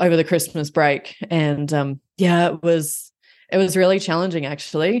over the Christmas break, and it was really challenging,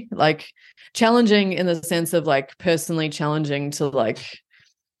 actually. Like challenging in the sense of like personally challenging to like.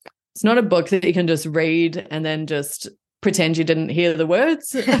 It's not a book that you can just read and then just pretend you didn't hear the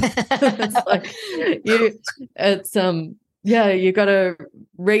words. It's like you got to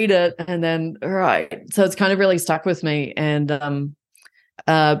read it and then right. So it's kind of really stuck with me, and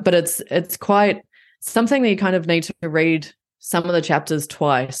but it's quite something that you kind of need to read some of the chapters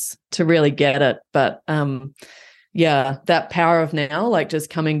twice to really get it. But that power of now, like just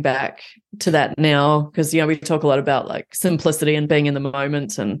coming back to that now, because we talk a lot about like simplicity and being in the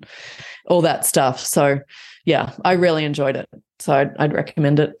moment and all that stuff. So yeah, I really enjoyed it. So I'd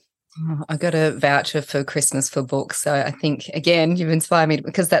recommend it. I got a voucher for Christmas for books. So I think, again, you've inspired me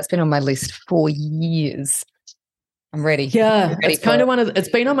because that's been on my list for years. I'm ready. Yeah, it's kind of it's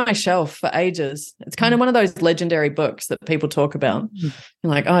been on my shelf for ages. It's kind of one of those legendary books that people talk about. You're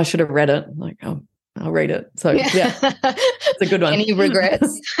like, oh, I should have read it. I'm like, oh, I'll read it. So yeah, it's a good one. Any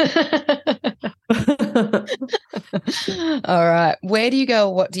regrets? All right. Where do you go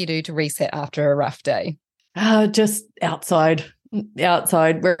or what do you do to reset after a rough day? Just outside,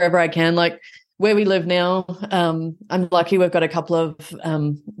 wherever I can. Like where we live now, I'm lucky we've got a couple of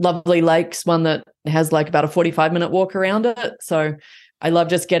lovely lakes, one that has like about a 45-minute walk around it. So I love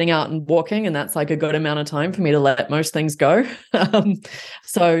just getting out and walking, and that's like a good amount of time for me to let most things go.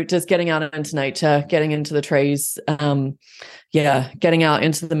 So just getting out into nature, getting into the trees, getting out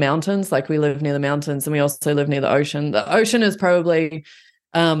into the mountains. Like we live near the mountains and we also live near the ocean. The ocean is probably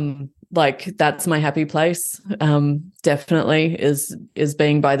like that's my happy place. Definitely is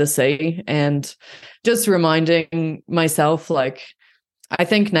being by the sea, and just reminding myself, like I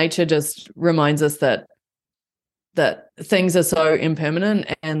think nature just reminds us that things are so impermanent,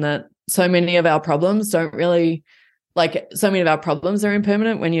 and that so many of our problems are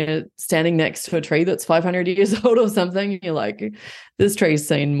impermanent. When you're standing next to a tree that's 500 years old or something, you're like, this tree's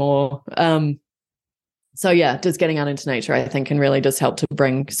seen more. So yeah, just getting out into nature, I think, can really just help to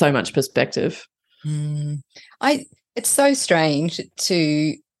bring so much perspective. It's so strange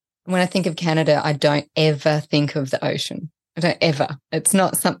when I think of Canada, I don't ever think of the ocean. I don't ever. It's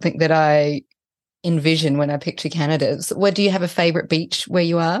not something that I envision when I picture Canada. So where do you have a favorite beach where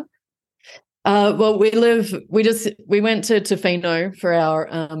you are? Well, we went to Tofino for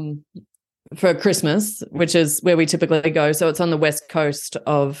our for Christmas, which is where we typically go. So it's on the west coast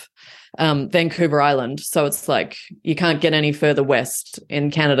of Vancouver Island. So it's like you can't get any further west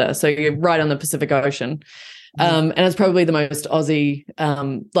in Canada. So you're right on the Pacific Ocean. And it's probably the most Aussie,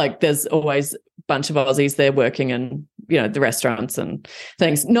 like there's always a bunch of Aussies there working in, the restaurants and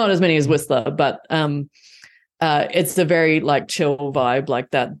things. Not as many as Whistler, but it's a very like chill vibe,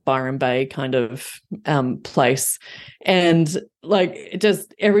 like that Byron Bay kind of place. And like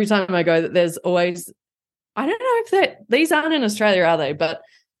just every time I go, there's always, I don't know if these aren't in Australia, are they? But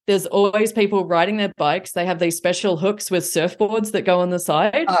there's always people riding their bikes. They have these special hooks with surfboards that go on the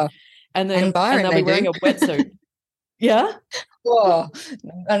side. Oh. And they'll be wearing a wetsuit. Yeah. Oh,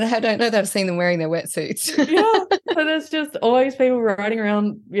 I don't know that I've seen them wearing their wetsuits. Yeah. So there's just always people riding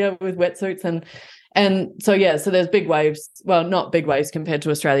around, with wetsuits and so so there's big waves. Well, not big waves compared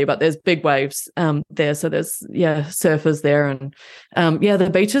to Australia, but there's big waves there. So there's surfers there, and the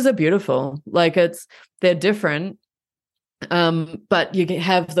beaches are beautiful. Like they're different. But you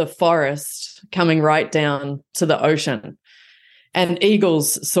have the forest coming right down to the ocean, and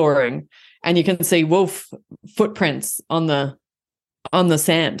eagles soaring, and you can see wolf footprints on the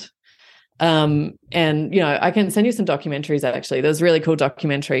sand. And I can send you some documentaries. Actually, there's a really cool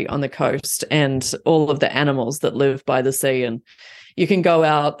documentary on the coast and all of the animals that live by the sea, and you can go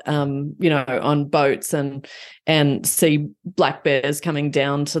out on boats and see black bears coming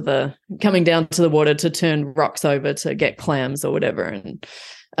down to the water to turn rocks over to get clams or whatever. And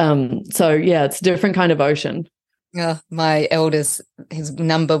So yeah, it's a different kind of ocean. My eldest, his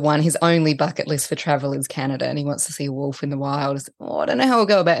number one, his only bucket list for travel is Canada, and he wants to see a wolf in the wild. Oh, I don't know how we'll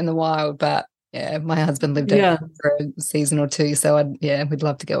go about in the wild, but yeah, my husband lived over for a season or two, so we'd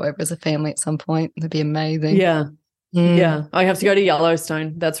love to go over as a family at some point. It'd be amazing. Yeah. Yeah. I have to go to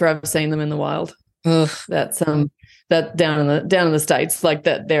Yellowstone. That's where I've seen them in the wild. Ugh. That's that down in the States, like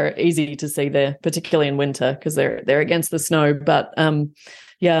that they're easy to see there, particularly in winter because they're against the snow. But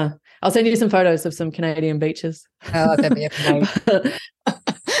yeah, I'll send you some photos of some Canadian beaches. Oh, that'd be amazing.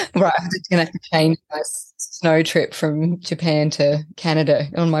 Right, I'm just gonna have to change my snow trip from Japan to Canada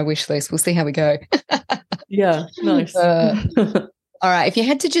on my wish list. We'll see how we go. Yeah, nice. All right, if you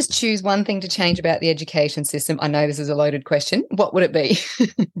had to just choose one thing to change about the education system, I know this is a loaded question, what would it be?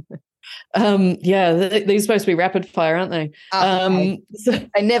 Yeah, these are supposed to be rapid fire, aren't they? Okay.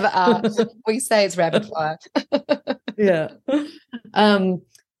 They never are. We say it's rapid fire. Yeah.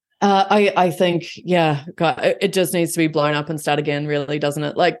 I think, yeah, God, it just needs to be blown up and start again, really, doesn't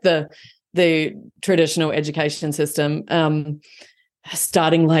it? Like the traditional education system,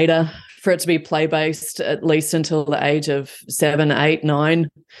 starting later, for it to be play-based at least until the age of 7, 8, 9.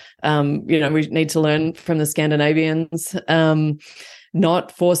 We need to learn from the Scandinavians,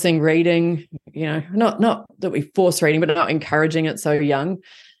 not forcing reading, not that we force reading, but not encouraging it so young,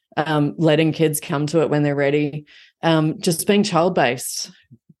 letting kids come to it when they're ready, just being child-based,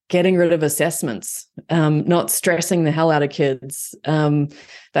 getting rid of assessments, not stressing the hell out of kids.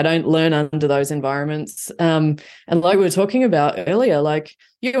 They don't learn under those environments. And like we were talking about earlier, like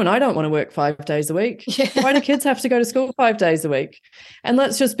you and I don't want to work 5 days a week. Yeah. Why do kids have to go to school 5 days a week? And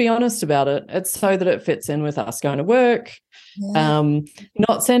let's just be honest about it. It's so that it fits in with us going to work,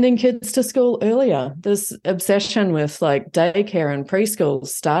 not sending kids to school earlier. This obsession with like daycare and preschool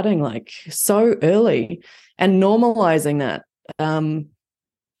starting like so early and normalizing that.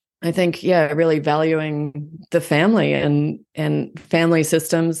 I think, really valuing the family and family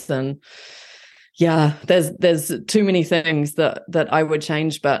systems, and there's too many things that I would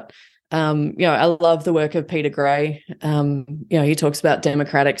change. But I love the work of Peter Gray. He talks about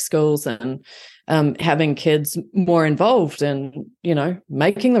democratic schools and having kids more involved in,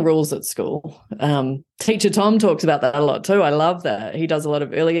 making the rules at school. Teacher Tom talks about that a lot too. I love that. He does a lot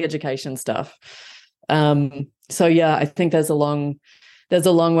of early education stuff. I think there's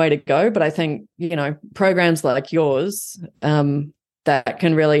a long way to go, but I think, programs like yours that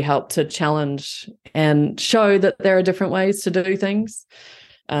can really help to challenge and show that there are different ways to do things,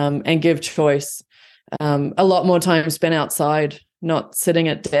 and give choice. A lot more time spent outside, not sitting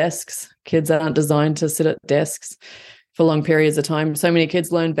at desks. Kids aren't designed to sit at desks for long periods of time. So many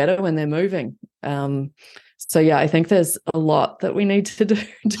kids learn better when they're moving. I think there's a lot that we need to do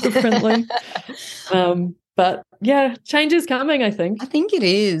differently. But change is coming, I think. I think it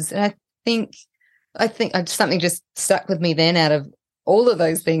is. And I think something just stuck with me then out of all of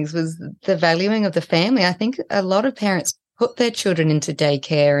those things was the valuing of the family. I think a lot of parents put their children into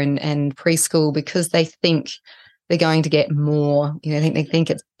daycare and preschool because they think they're going to get more. They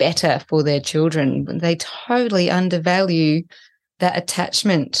think it's better for their children. They totally undervalue that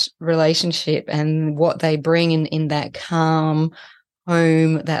attachment relationship and what they bring in that calm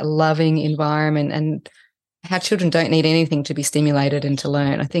home, that loving environment, and how children don't need anything to be stimulated and to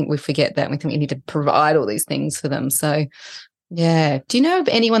learn. I think we forget that. We think we need to provide all these things for them. So, do you know of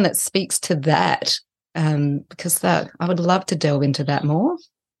anyone that speaks to that? Because I would love to delve into that more.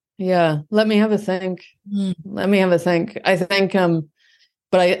 Yeah, let me have a think. I think,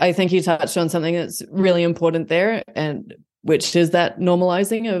 but I think you touched on something that's really important there, and which is that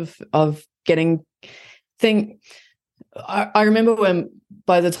normalizing of getting I remember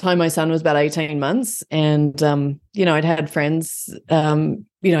by the time my son was about 18 months and, I'd had friends,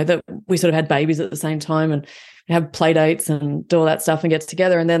 that we sort of had babies at the same time and have play dates and do all that stuff and get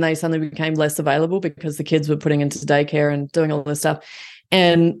together. And then they suddenly became less available because the kids were putting into daycare and doing all this stuff.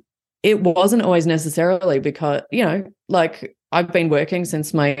 And it wasn't always necessarily because, like I've been working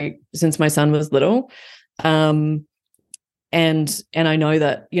since my son was little. And I know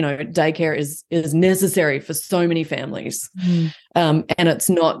that, daycare is necessary for so many families. And it's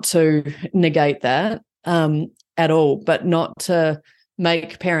not to negate that at all, but not to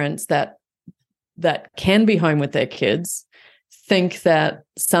make parents that can be home with their kids think that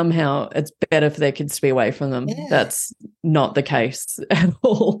somehow it's better for their kids to be away from them. Yeah. That's not the case at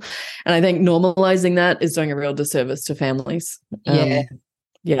all. And I think normalizing that is doing a real disservice to families. I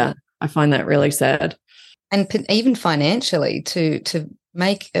find that really sad. And even financially, to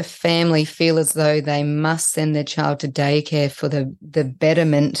make a family feel as though they must send their child to daycare for the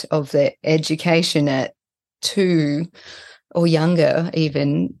betterment of their education at 2, or younger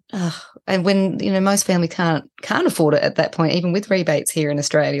even. And when, most families can't afford it at that point, even with rebates here in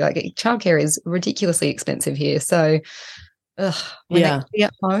Australia, like childcare is ridiculously expensive here. So when they can be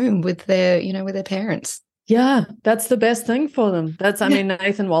at home with their, with their parents. Yeah, that's the best thing for them.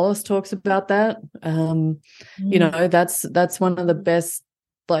 Nathan Wallace talks about that. That's one of the best,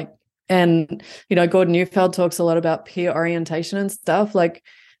 and, Gordon Neufeld talks a lot about peer orientation and stuff. Like,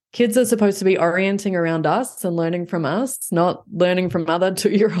 kids are supposed to be orienting around us and learning from us, not learning from other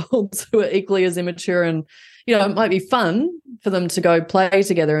 2-year-olds who are equally as immature. And, it might be fun for them to go play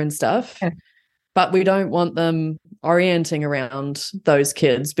together and stuff, but we don't want them orienting around those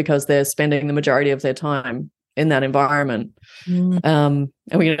kids because they're spending the majority of their time in that environment. And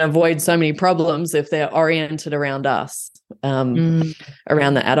we can avoid so many problems if they're oriented around us, around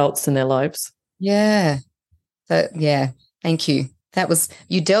the adults in their lives. Yeah. So, thank you.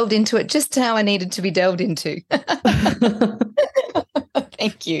 You delved into it just how I needed to be delved into.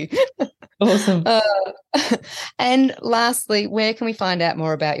 Thank you. Awesome. And lastly, where can we find out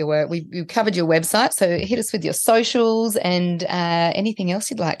more about your work? We've covered your website, so hit us with your socials and anything else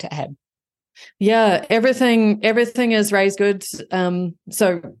you'd like to add. Yeah, everything is Raise Good.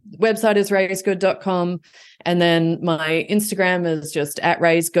 So website is raisegood.com, and then my Instagram is just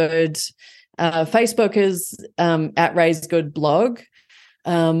 @raisegood. Facebook is @raisegoodblog.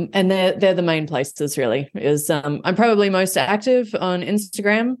 And they're the main places really. I'm probably most active on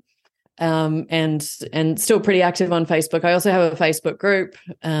Instagram, and still pretty active on Facebook. I also have a Facebook group,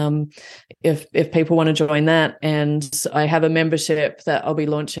 if people want to join that, and I have a membership that I'll be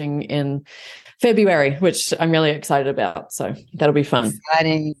launching in February, which I'm really excited about. So that'll be fun.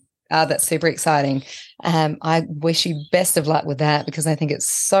 Exciting. Oh, that's super exciting. I wish you best of luck with that, because I think it's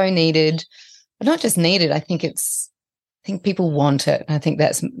so needed, but not just needed. I think people want it. I think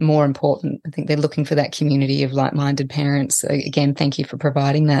that's more important. I think they're looking for that community of like-minded parents. So again, thank you for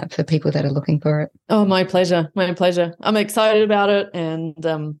providing that for people that are looking for it. Oh, my pleasure. My pleasure. I'm excited about it. And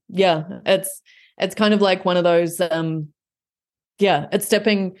it's kind of like one of those, it's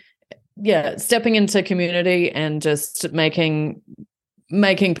stepping into community and just making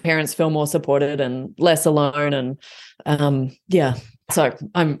parents feel more supported and less alone. And so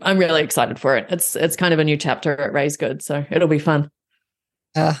I'm really excited for it. It's kind of a new chapter at Raise Good, so it'll be fun.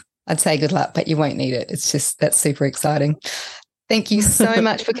 I'd say good luck, but you won't need it. That's super exciting. Thank you so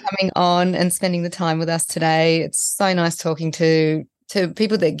much for coming on and spending the time with us today. It's so nice talking to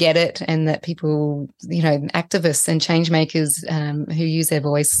people that get it, and that people, activists and change makers who use their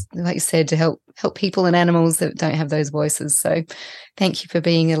voice, like you said, to help people and animals that don't have those voices. So thank you for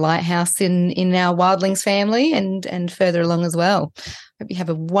being a lighthouse in our Wildlings family and further along as well. Hope you have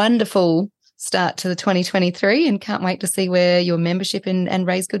a wonderful start to the 2023, and can't wait to see where your membership and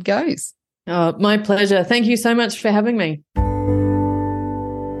Raise Good goes. Oh, my pleasure. Thank you so much for having me.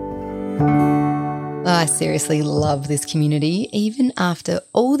 I seriously love this community. Even after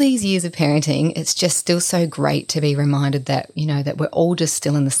all these years of parenting, it's just still so great to be reminded that, that we're all just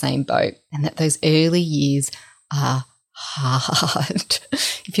still in the same boat, and that those early years are hard.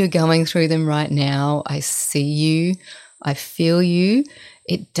 If you're going through them right now, I see you, I feel you.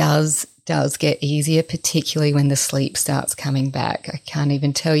 It does get easier, particularly when the sleep starts coming back. I can't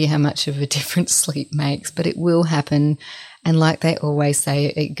even tell you how much of a difference sleep makes, but it will happen. And like they always say,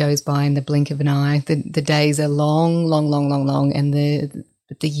 it goes by in the blink of an eye. The days are long, long, long, long, long, and the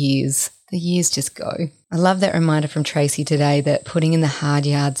years just go. I love that reminder from Tracy today that putting in the hard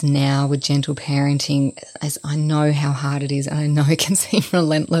yards now with gentle parenting, as I know how hard it is, and I know it can seem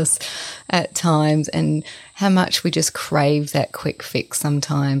relentless at times, and how much we just crave that quick fix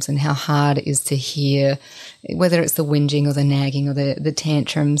sometimes, and how hard it is to hear, whether it's the whinging or the nagging or the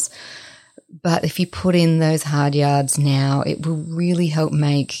tantrums. But if you put in those hard yards now, it will really help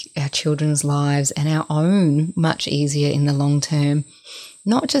make our children's lives and our own much easier in the long term,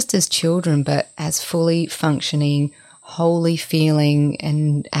 not just as children, but as fully functioning, wholly feeling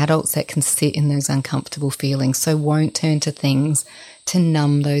and adults that can sit in those uncomfortable feelings, so won't turn to things to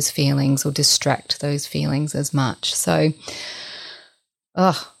numb those feelings or distract those feelings as much. So,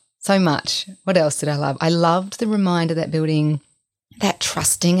 so much. What else did I love? I loved the reminder that building that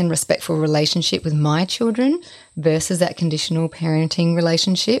trusting and respectful relationship with my children versus that conditional parenting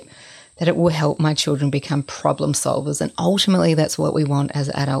relationship, that it will help my children become problem solvers. And ultimately that's what we want as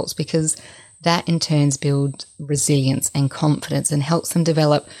adults, because that in turn builds resilience and confidence and helps them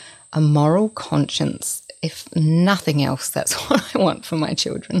develop a moral conscience. If nothing else, that's what I want for my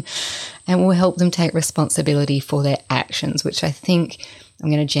children, and will help them take responsibility for their actions, which I think, I'm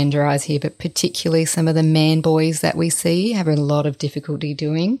going to genderize here, but particularly some of the man boys that we see have a lot of difficulty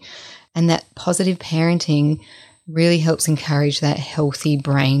doing. And that positive parenting really helps encourage that healthy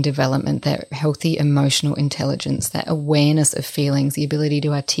brain development, that healthy emotional intelligence, that awareness of feelings, the ability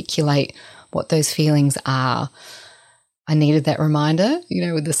to articulate what those feelings are. I needed that reminder,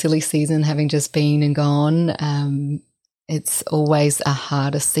 with the silly season having just been and gone. It's always a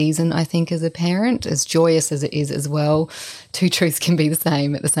harder season, I think, as a parent, as joyous as it is as well. Two truths can be the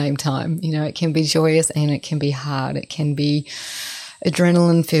same at the same time. It can be joyous and it can be hard. It can be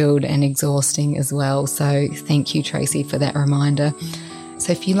adrenaline-filled and exhausting as well. So thank you, Tracy, for that reminder.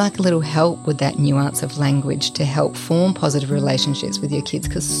 So if you like a little help with that nuance of language to help form positive relationships with your kids,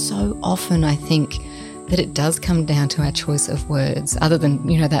 because so often I think that it does come down to our choice of words, other than,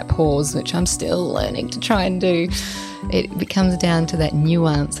 that pause, which I'm still learning to try and do. It comes down to that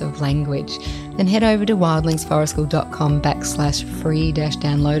nuance of language. Then head over to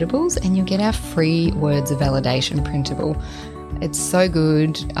wildlingsforestschool.com/free-downloadables and you'll get our free words of validation printable. It's so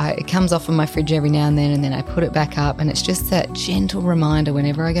good. It comes off of my fridge every now and then I put it back up, and it's just that gentle reminder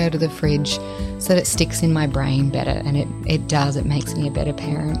whenever I go to the fridge so that it sticks in my brain better, and it does. It makes me a better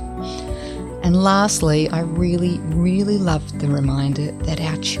parent. And lastly, I really, really love the reminder that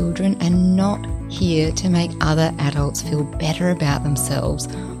our children are not here to make other adults feel better about themselves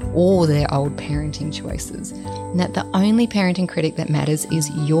or their old parenting choices, and that the only parenting critic that matters is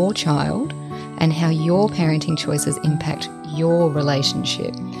your child and how your parenting choices impact your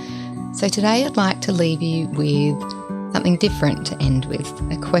relationship. So today I'd like to leave you with something different to end with,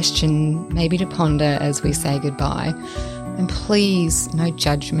 a question maybe to ponder as we say goodbye. And please, no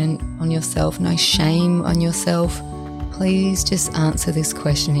judgment on yourself, no shame on yourself. Please just answer this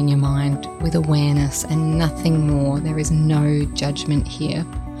question in your mind with awareness and nothing more. There is no judgment here.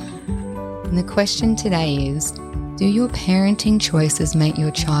 And the question today is, do your parenting choices make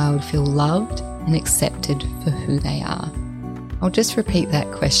your child feel loved and accepted for who they are? I'll just repeat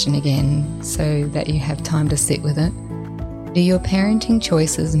that question again so that you have time to sit with it. Do your parenting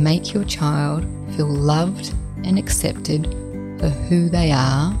choices make your child feel loved and accepted for who they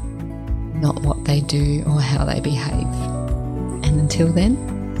are, not what they do or how they behave? And until then,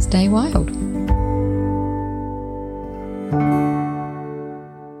 stay wild.